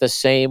doing it the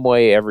same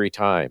way every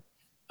time.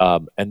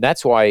 And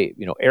that's why,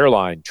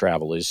 airline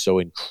travel is so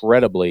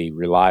incredibly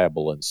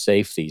reliable and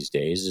safe these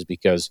days, is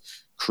because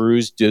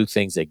crews do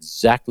things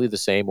exactly the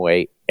same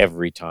way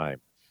every time.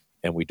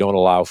 And we don't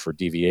allow for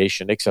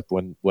deviation, except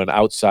when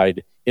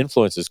outside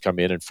influences come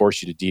in and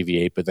force you to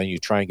deviate, but then you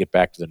try and get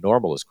back to the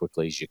normal as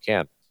quickly as you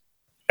can.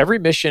 Every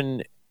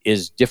mission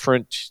is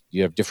different.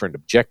 You have different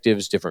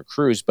objectives, different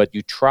crews, but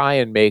you try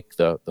and make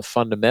the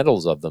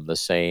fundamentals of them the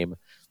same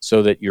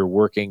so that you're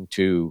working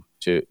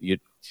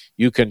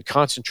you can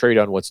concentrate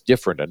on what's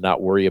different and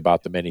not worry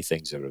about the many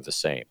things that are the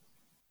same.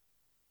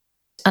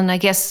 And I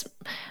guess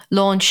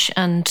launch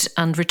and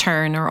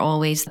return are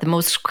always the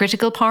most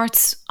critical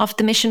parts of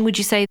the mission, would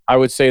you say? I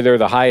would say they're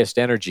the highest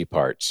energy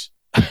parts.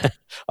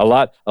 A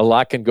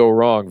lot can go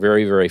wrong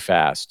very, very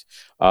fast.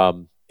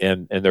 And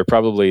they're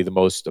probably the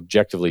most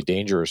objectively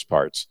dangerous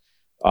parts.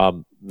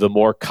 The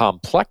more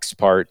complex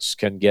parts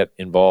can get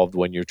involved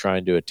when you're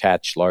trying to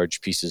attach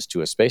large pieces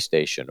to a space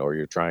station, or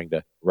you're trying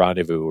to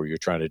rendezvous, or you're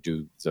trying to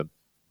do some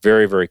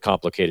very, very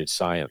complicated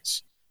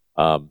science.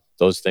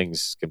 Those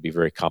things can be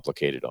very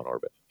complicated on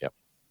orbit. Yeah.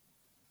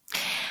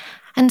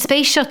 And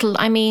Space Shuttle,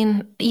 I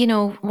mean,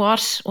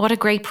 what a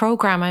great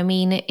program. I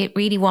mean, it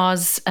really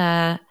was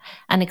an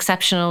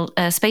exceptional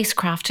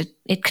spacecraft.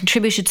 It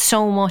contributed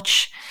so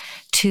much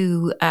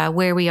to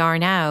where we are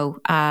now.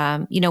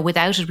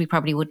 Without it, we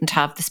probably wouldn't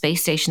have the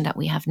space station that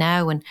we have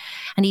now, and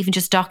even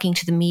just docking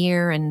to the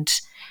Mir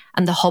and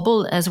the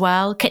Hubble as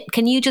well.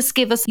 Can you just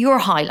give us your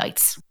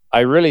highlights?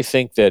 I really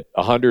think that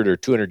 100 or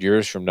 200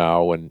 years from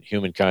now, when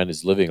humankind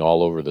is living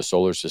all over the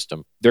solar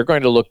system, they're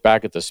going to look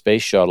back at the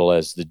space shuttle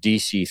as the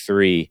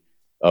DC-3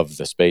 of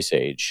the space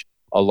age.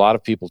 A lot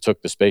of people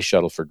took the space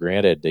shuttle for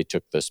granted. They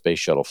took the space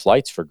shuttle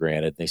flights for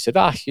granted. They said,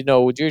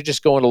 you're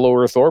just going to low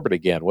Earth orbit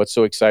again. What's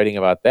so exciting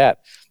about that?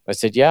 I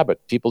said, yeah,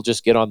 but people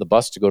just get on the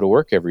bus to go to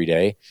work every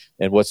day.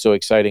 And what's so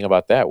exciting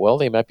about that? Well,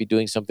 they might be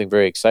doing something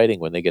very exciting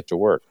when they get to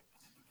work.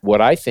 What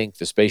I think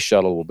the space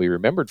shuttle will be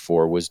remembered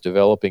for was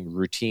developing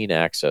routine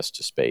access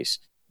to space.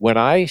 When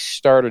I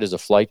started as a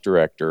flight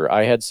director,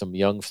 I had some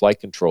young flight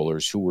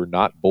controllers who were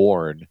not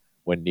born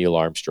when Neil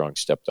Armstrong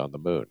stepped on the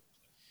moon.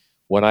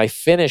 When I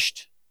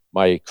finished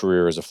my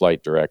career as a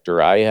flight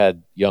director, I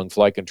had young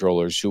flight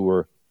controllers who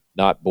were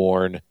not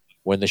born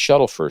when the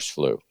shuttle first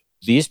flew.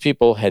 These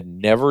people had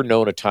never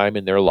known a time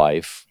in their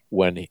life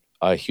when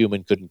a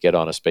human couldn't get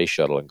on a space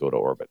shuttle and go to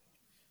orbit.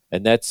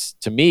 And that's,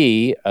 to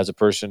me, as a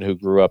person who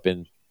grew up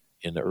in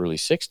the early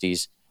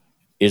 60s,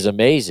 is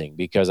amazing,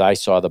 because I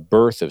saw the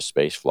birth of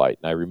space flight.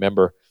 And I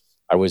remember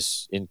I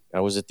was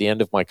at the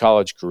end of my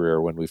college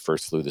career when we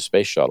first flew the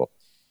space shuttle.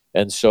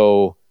 And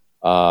so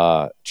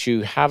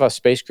to have a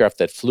spacecraft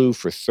that flew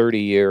for 30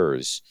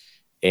 years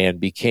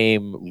and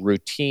became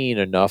routine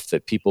enough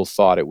that people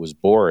thought it was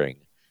boring,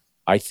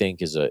 I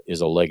think is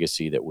a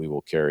legacy that we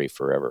will carry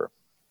forever.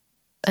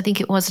 I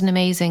think it was an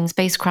amazing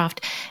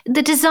spacecraft.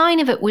 The design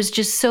of it was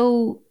just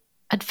so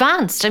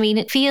advanced. I mean,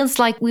 it feels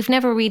like we've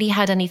never really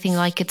had anything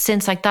like it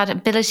since. Like, that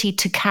ability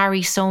to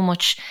carry so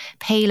much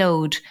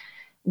payload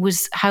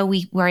was how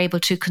we were able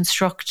to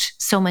construct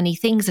so many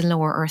things in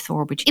lower Earth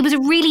orbit. It was a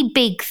really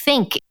big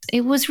thing.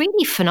 It was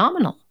really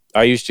phenomenal.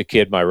 I used to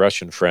kid my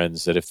Russian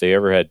friends that if they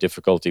ever had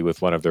difficulty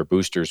with one of their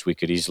boosters, we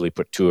could easily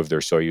put 2 of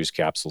their Soyuz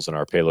capsules in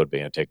our payload bay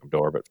and take them to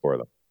orbit for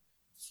them.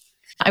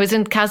 I was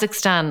in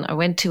Kazakhstan. I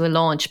went to a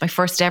launch, my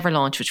first ever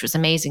launch, which was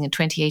amazing, in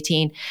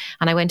 2018.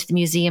 And I went to the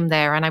museum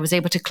there, and I was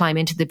able to climb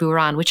into the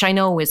Buran, which I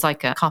know is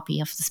like a copy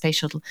of the space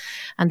shuttle.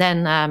 And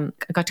then I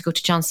got to go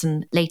to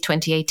Johnson late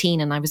 2018,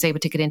 and I was able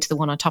to get into the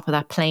one on top of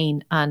that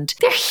plane. And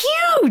they're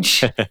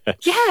huge.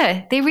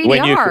 Yeah, they really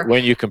are.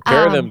 When you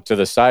compare them to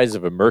the size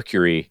of a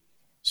Mercury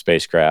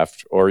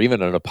spacecraft or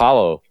even an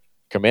Apollo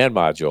command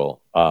module,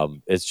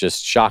 it's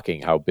just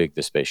shocking how big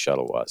the space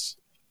shuttle was.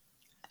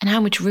 And how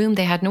much room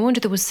they had. No wonder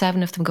there was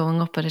 7 of them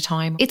going up at a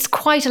time. It's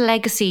quite a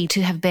legacy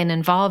to have been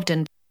involved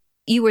in.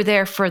 You were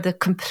there for the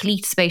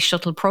complete space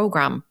shuttle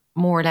program,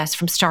 more or less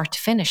from start to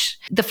finish,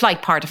 the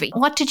flight part of it.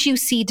 What did you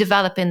see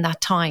develop in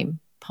that time,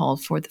 Paul,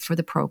 for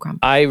the program?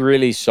 I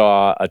really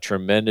saw a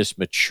tremendous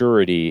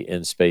maturity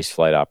in space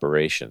flight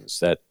operations.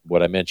 That,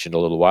 what I mentioned a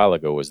little while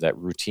ago, was that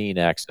routine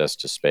access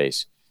to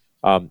space.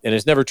 And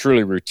it's never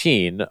truly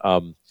routine.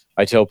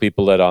 I tell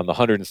people that on the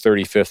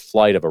 135th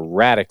flight of a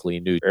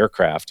radically new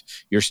aircraft,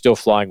 you're still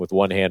flying with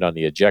one hand on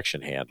the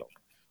ejection handle,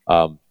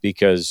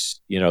 because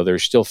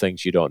there's still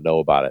things you don't know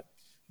about it.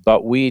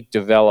 But we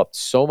developed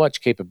so much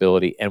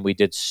capability, and we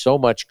did so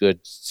much good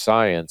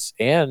science,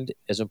 and,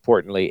 as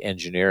importantly,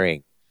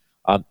 engineering.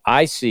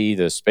 I see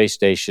the space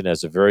station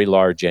as a very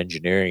large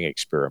engineering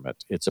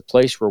experiment. It's a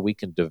place where we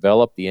can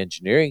develop the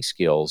engineering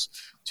skills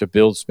to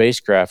build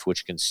spacecraft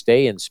which can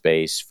stay in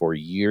space for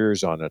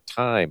years on a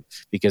time,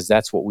 because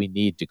that's what we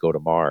need to go to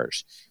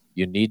Mars.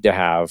 You need to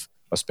have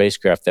a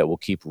spacecraft that will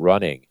keep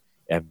running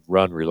and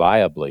run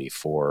reliably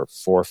for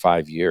 4 or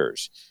 5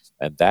 years.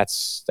 And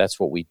that's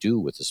what we do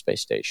with the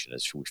space station,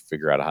 is we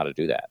figure out how to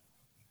do that.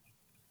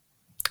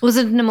 Was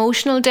it an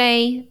emotional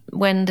day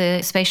when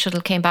the space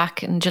shuttle came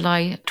back in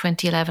July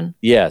 2011?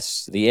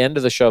 Yes. The end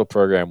of the shuttle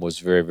program was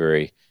very,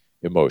 very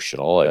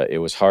emotional. It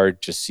was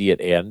hard to see it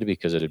end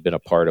because it had been a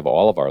part of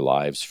all of our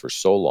lives for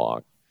so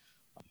long.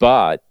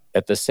 But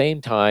at the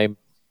same time,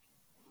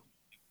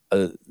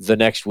 the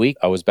next week,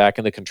 I was back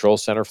in the control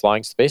center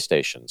flying space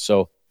station.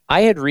 So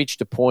I had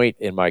reached a point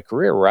in my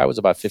career where I was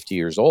about 50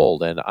 years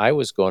old, and I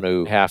was going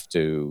to have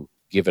to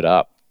give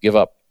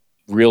up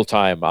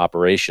real-time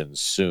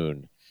operations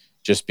soon,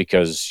 just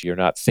because you're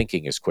not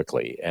thinking as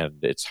quickly,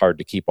 and it's hard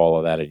to keep all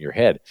of that in your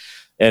head.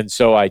 And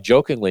so I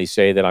jokingly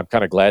say that I'm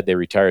kind of glad they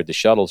retired the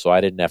shuttle, so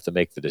I didn't have to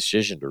make the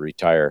decision to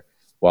retire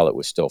while it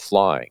was still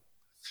flying.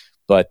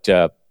 But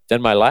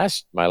then my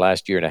last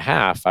year and a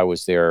half, I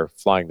was there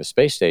flying the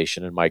space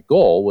station, and my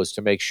goal was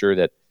to make sure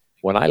that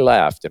when I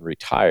left and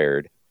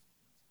retired,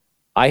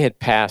 I had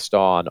passed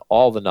on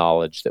all the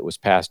knowledge that was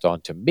passed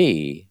on to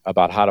me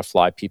about how to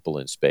fly people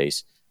in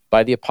space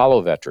by the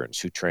Apollo veterans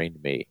who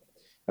trained me.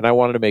 And I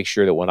wanted to make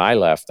sure that when I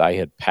left, I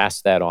had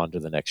passed that on to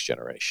the next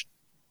generation.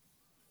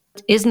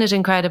 Isn't it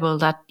incredible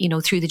that,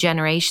 through the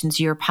generations,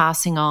 you're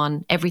passing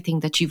on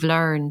everything that you've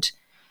learned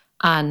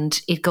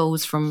and it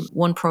goes from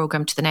one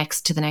program to the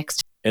next to the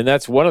next? And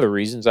that's one of the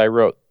reasons I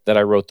wrote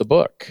the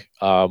book,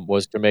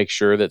 was to make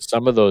sure that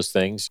some of those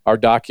things are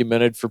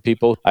documented for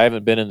people. I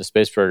haven't been in the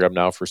space program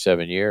now for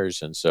 7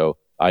 years, and so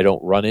I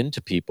don't run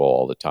into people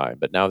all the time,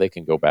 but now they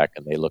can go back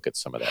and they look at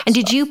some of that And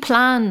stuff. Did you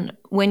plan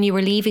when you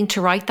were leaving to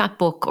write that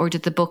book, or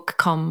did the book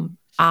come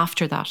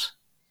after that?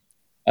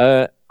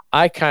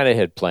 I kind of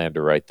had planned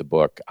to write the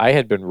book. I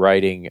had been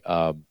writing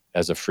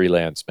as a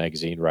freelance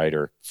magazine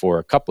writer for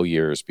a couple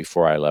years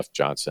before I left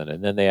Johnson,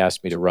 and then they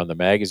asked me to run the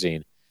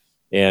magazine.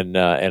 And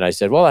I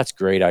said, well, that's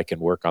great. I can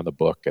work on the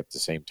book at the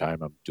same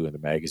time I'm doing the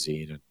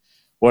magazine. And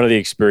one of the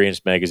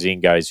experienced magazine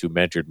guys who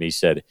mentored me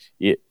said,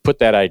 put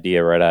that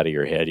idea right out of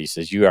your head. He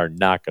says, you are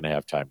not going to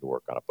have time to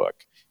work on a book.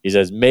 He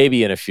says,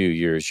 maybe in a few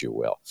years you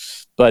will.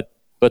 But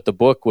the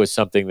book was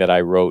something that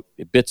I wrote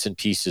bits and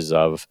pieces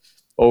of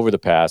over the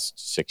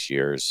past 6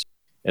 years.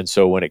 And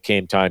so when it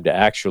came time to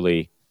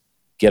actually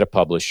get a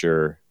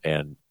publisher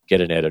and get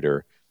an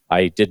editor,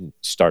 I didn't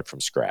start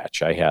from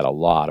scratch. I had a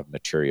lot of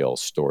material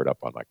stored up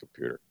on my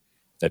computer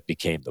that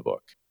became the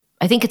book.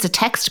 I think it's a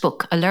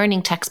textbook, a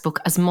learning textbook,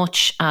 as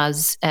much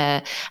as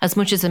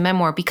a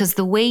memoir, because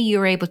the way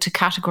you're able to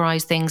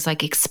categorize things,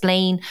 like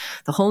explain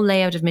the whole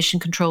layout of mission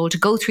control, to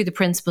go through the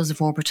principles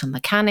of orbital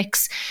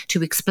mechanics,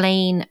 to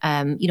explain,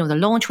 the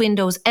launch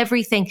windows,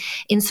 everything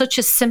in such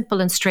a simple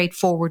and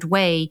straightforward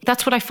way.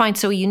 That's what I find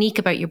so unique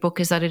about your book,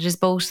 is that it is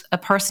both a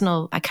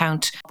personal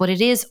account, but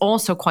it is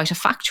also quite a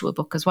factual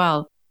book as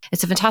well.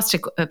 It's a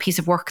fantastic piece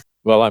of work.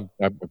 Well, I'm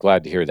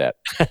glad to hear that.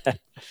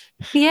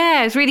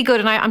 Yeah, it's really good.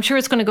 And I'm sure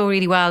it's going to go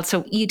really well.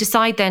 So you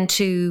decide then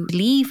to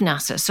leave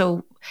NASA.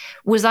 So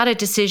was that a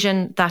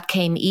decision that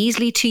came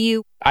easily to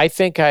you? I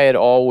think I had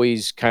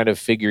always kind of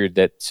figured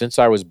that since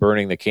I was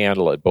burning the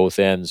candle at both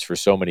ends for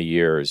so many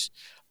years,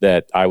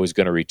 that I was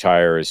going to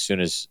retire as soon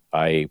as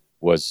I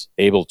was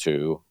able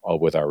to,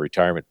 with our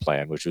retirement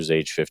plan, which was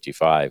age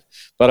 55.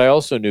 But I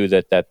also knew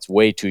that that's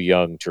way too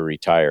young to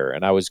retire.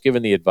 And I was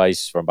given the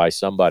advice by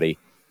somebody,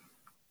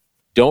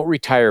 don't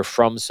retire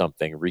from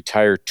something,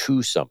 retire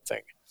to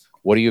something.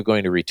 What are you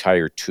going to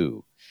retire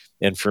to?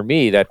 And for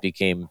me, that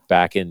became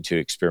back into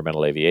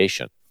experimental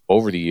aviation.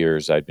 Over the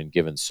years, I'd been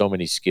given so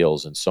many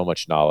skills and so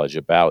much knowledge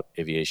about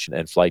aviation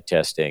and flight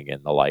testing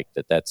and the like,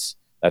 that's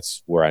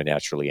where I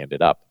naturally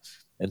ended up.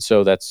 And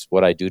so that's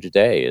what I do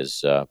today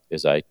is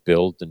I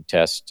build and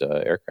test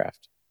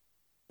aircraft.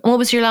 What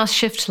was your last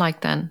shift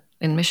like then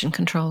in mission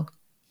control?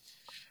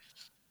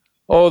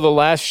 Oh, the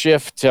last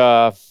shift,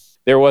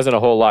 there wasn't a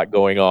whole lot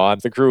going on.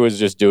 The crew was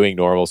just doing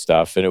normal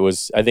stuff. And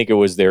I think it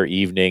was their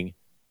evening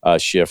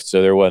shift.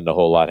 So there wasn't a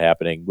whole lot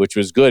happening, which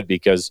was good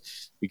because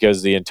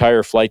the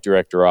entire flight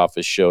director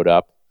office showed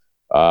up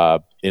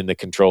in the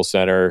control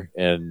center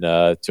and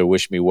to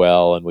wish me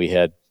well. And we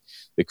had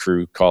the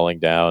crew calling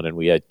down, and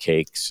we had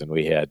cakes, and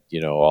we had,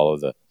 all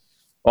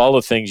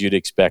the things you'd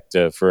expect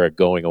for a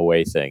going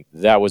away thing.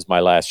 That was my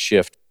last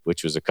shift,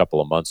 which was a couple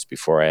of months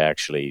before I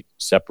actually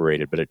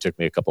separated, but it took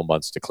me a couple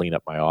months to clean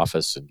up my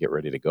office and get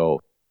ready to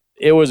go.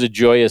 It was a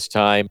joyous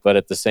time, but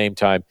at the same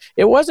time,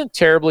 it wasn't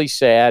terribly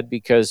sad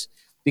because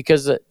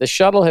the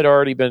shuttle had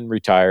already been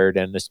retired,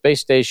 and the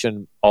space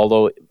station,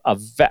 although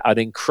an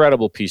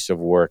incredible piece of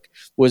work,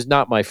 was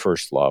not my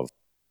first love.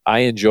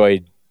 I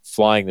enjoyed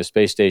flying the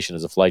space station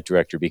as a flight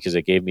director because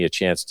it gave me a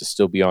chance to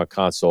still be on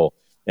console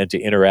and to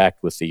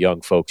interact with the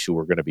young folks who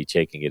were going to be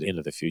taking it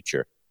into the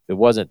future. It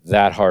wasn't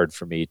that hard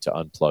for me to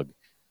unplug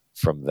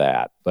from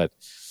that. But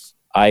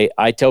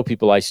I tell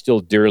people I still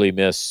dearly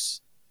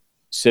miss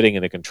sitting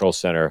in the control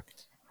center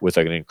with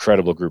an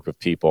incredible group of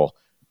people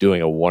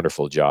doing a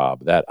wonderful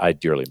job. That I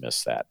dearly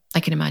miss that. I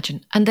can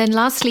imagine. And then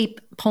lastly,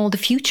 Paul, the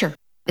future.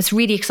 It's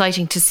really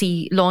exciting to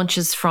see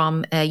launches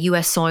from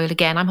US soil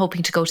again. I'm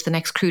hoping to go to the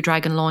next Crew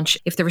Dragon launch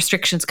if the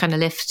restrictions kind of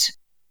lift.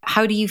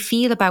 How do you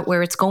feel about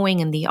where it's going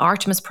in the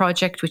Artemis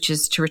project, which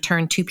is to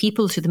return 2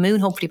 people to the moon,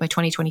 hopefully by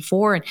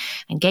 2024,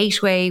 and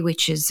Gateway,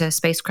 which is a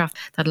spacecraft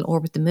that'll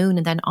orbit the moon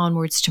and then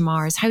onwards to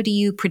Mars? How do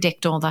you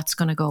predict all that's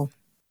going to go?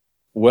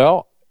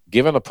 Well,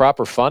 given the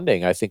proper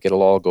funding, I think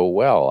it'll all go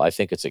well. I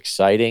think it's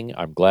exciting.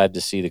 I'm glad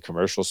to see the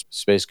commercial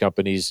space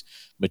companies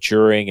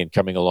maturing and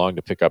coming along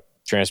to pick up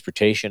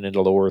transportation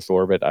into low Earth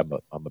orbit. I'm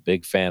a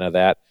big fan of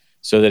that,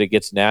 so that it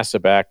gets NASA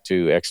back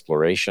to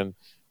exploration.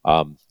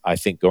 I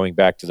think going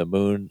back to the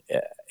moon,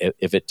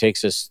 if it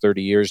takes us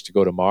 30 years to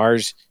go to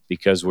Mars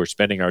because we're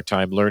spending our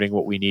time learning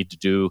what we need to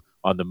do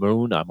on the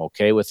moon, I'm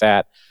okay with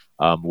that.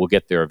 We'll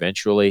get there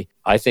eventually.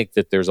 I think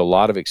that there's a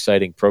lot of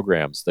exciting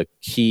programs. The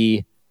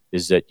key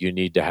is that you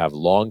need to have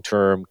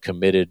long-term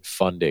committed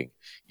funding.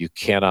 You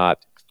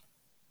cannot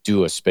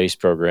do a space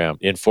program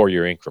in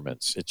 4-year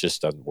increments. It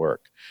just doesn't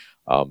work.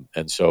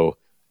 And so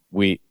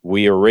we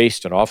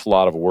erased an awful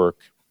lot of work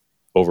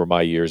over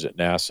my years at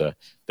NASA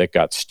that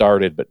got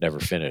started but never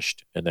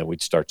finished. And then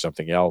we'd start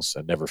something else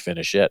and never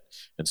finish it,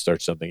 and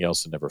start something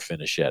else and never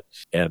finish it.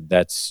 And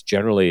that's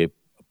generally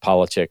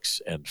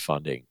politics and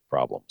funding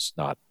problems,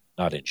 not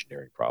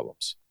engineering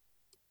problems.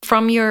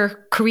 From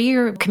your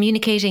career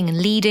communicating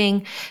and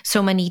leading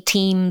so many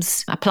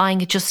teams,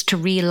 applying it just to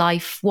real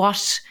life,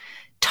 what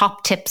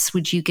top tips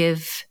would you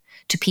give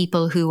to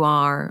people who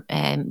are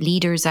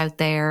leaders out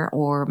there,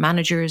 or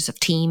managers of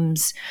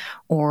teams,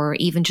 or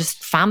even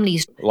just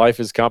families? Life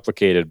is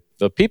complicated.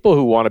 The people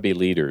who want to be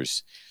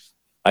leaders,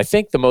 I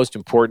think the most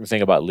important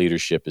thing about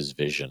leadership is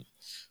vision.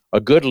 A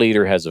good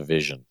leader has a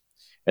vision,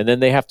 and then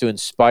they have to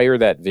inspire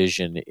that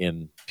vision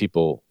in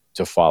people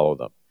to follow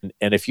them.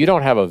 And if you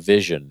don't have a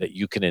vision that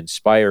you can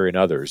inspire in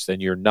others,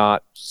 then you're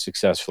not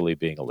successfully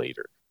being a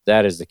leader.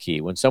 That is the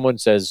key. When someone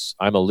says,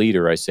 I'm a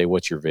leader, I say,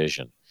 what's your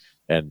vision?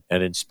 And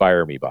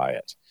inspire me by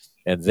it.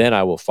 And then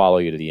I will follow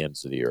you to the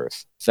ends of the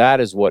earth. That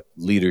is what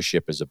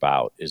leadership is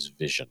about, is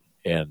vision.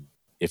 And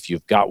if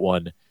you've got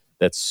one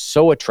that's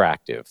so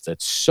attractive,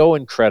 that's so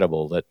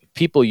incredible, that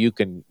people you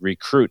can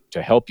recruit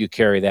to help you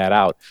carry that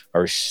out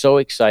are so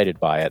excited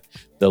by it,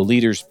 the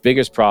leader's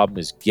biggest problem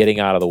is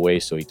getting out of the way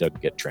so he doesn't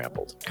get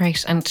trampled.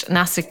 Great. And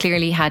NASA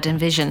clearly had a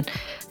vision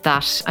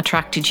that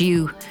attracted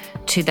you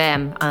to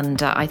them.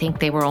 And I think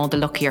they were all the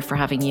luckier for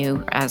having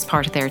you as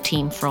part of their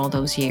team for all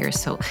those years.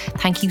 So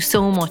thank you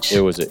so much.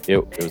 It was a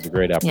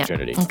great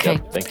opportunity. Yeah. Okay.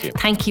 Yep, thank you.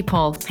 Thank you,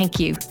 Paul. Thank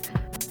you.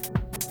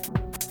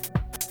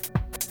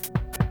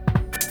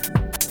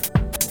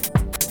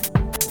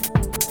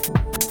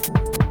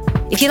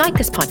 If you like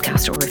this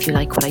podcast, or if you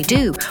like what I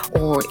do,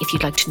 or if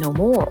you'd like to know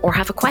more or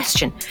have a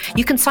question,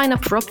 you can sign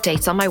up for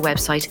updates on my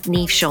website,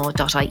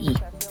 niamhshaw.ie.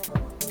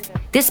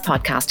 This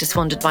podcast is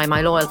funded by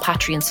my loyal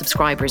Patreon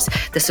subscribers,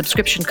 the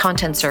subscription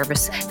content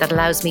service that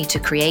allows me to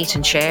create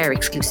and share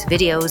exclusive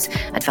videos,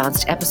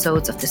 advanced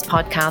episodes of this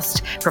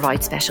podcast,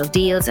 provide special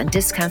deals and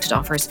discounted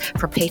offers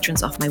for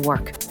patrons of my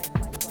work.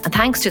 And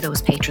thanks to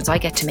those patrons, I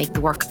get to make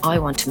the work I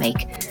want to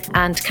make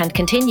and can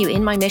continue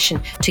in my mission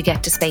to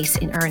get to space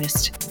in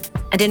earnest.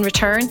 And in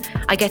return,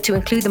 I get to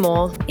include them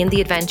all in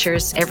the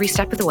adventures every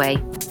step of the way.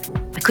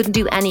 I couldn't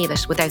do any of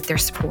it without their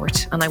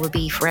support, and I will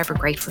be forever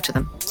grateful to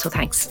them. So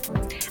thanks.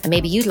 And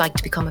maybe you'd like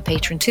to become a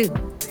patron too.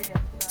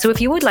 So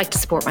if you would like to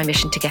support my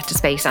mission to get to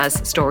space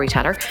as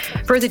storyteller,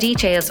 further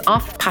details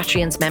of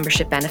Patreon's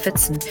membership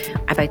benefits and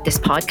about this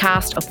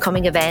podcast,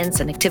 upcoming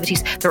events and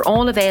activities, they're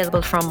all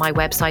available from my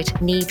website,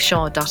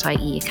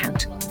 niamhshaw.ie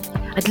account.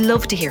 I'd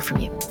love to hear from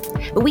you.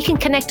 But we can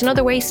connect in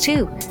other ways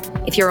too.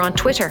 If you're on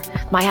Twitter,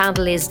 my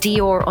handle is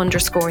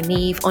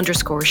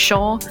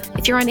Dior_Niamh_Shaw.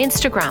 If you're on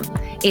Instagram,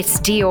 it's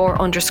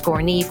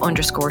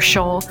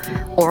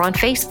Dior_Niamh_Shaw. Or on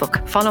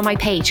Facebook, follow my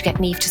page, Get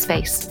Niamh to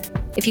Space.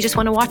 If you just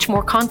want to watch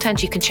more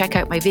content, you can check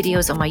out my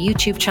videos on my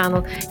YouTube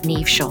channel,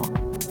 Niamh Shaw.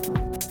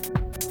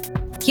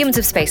 Humans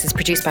of Space is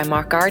produced by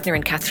Mark Gardner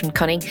and Catherine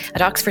Cunning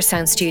at Oxford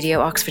Sound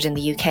Studio, Oxford in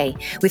the UK,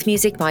 with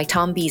music by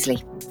Tom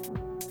Beasley.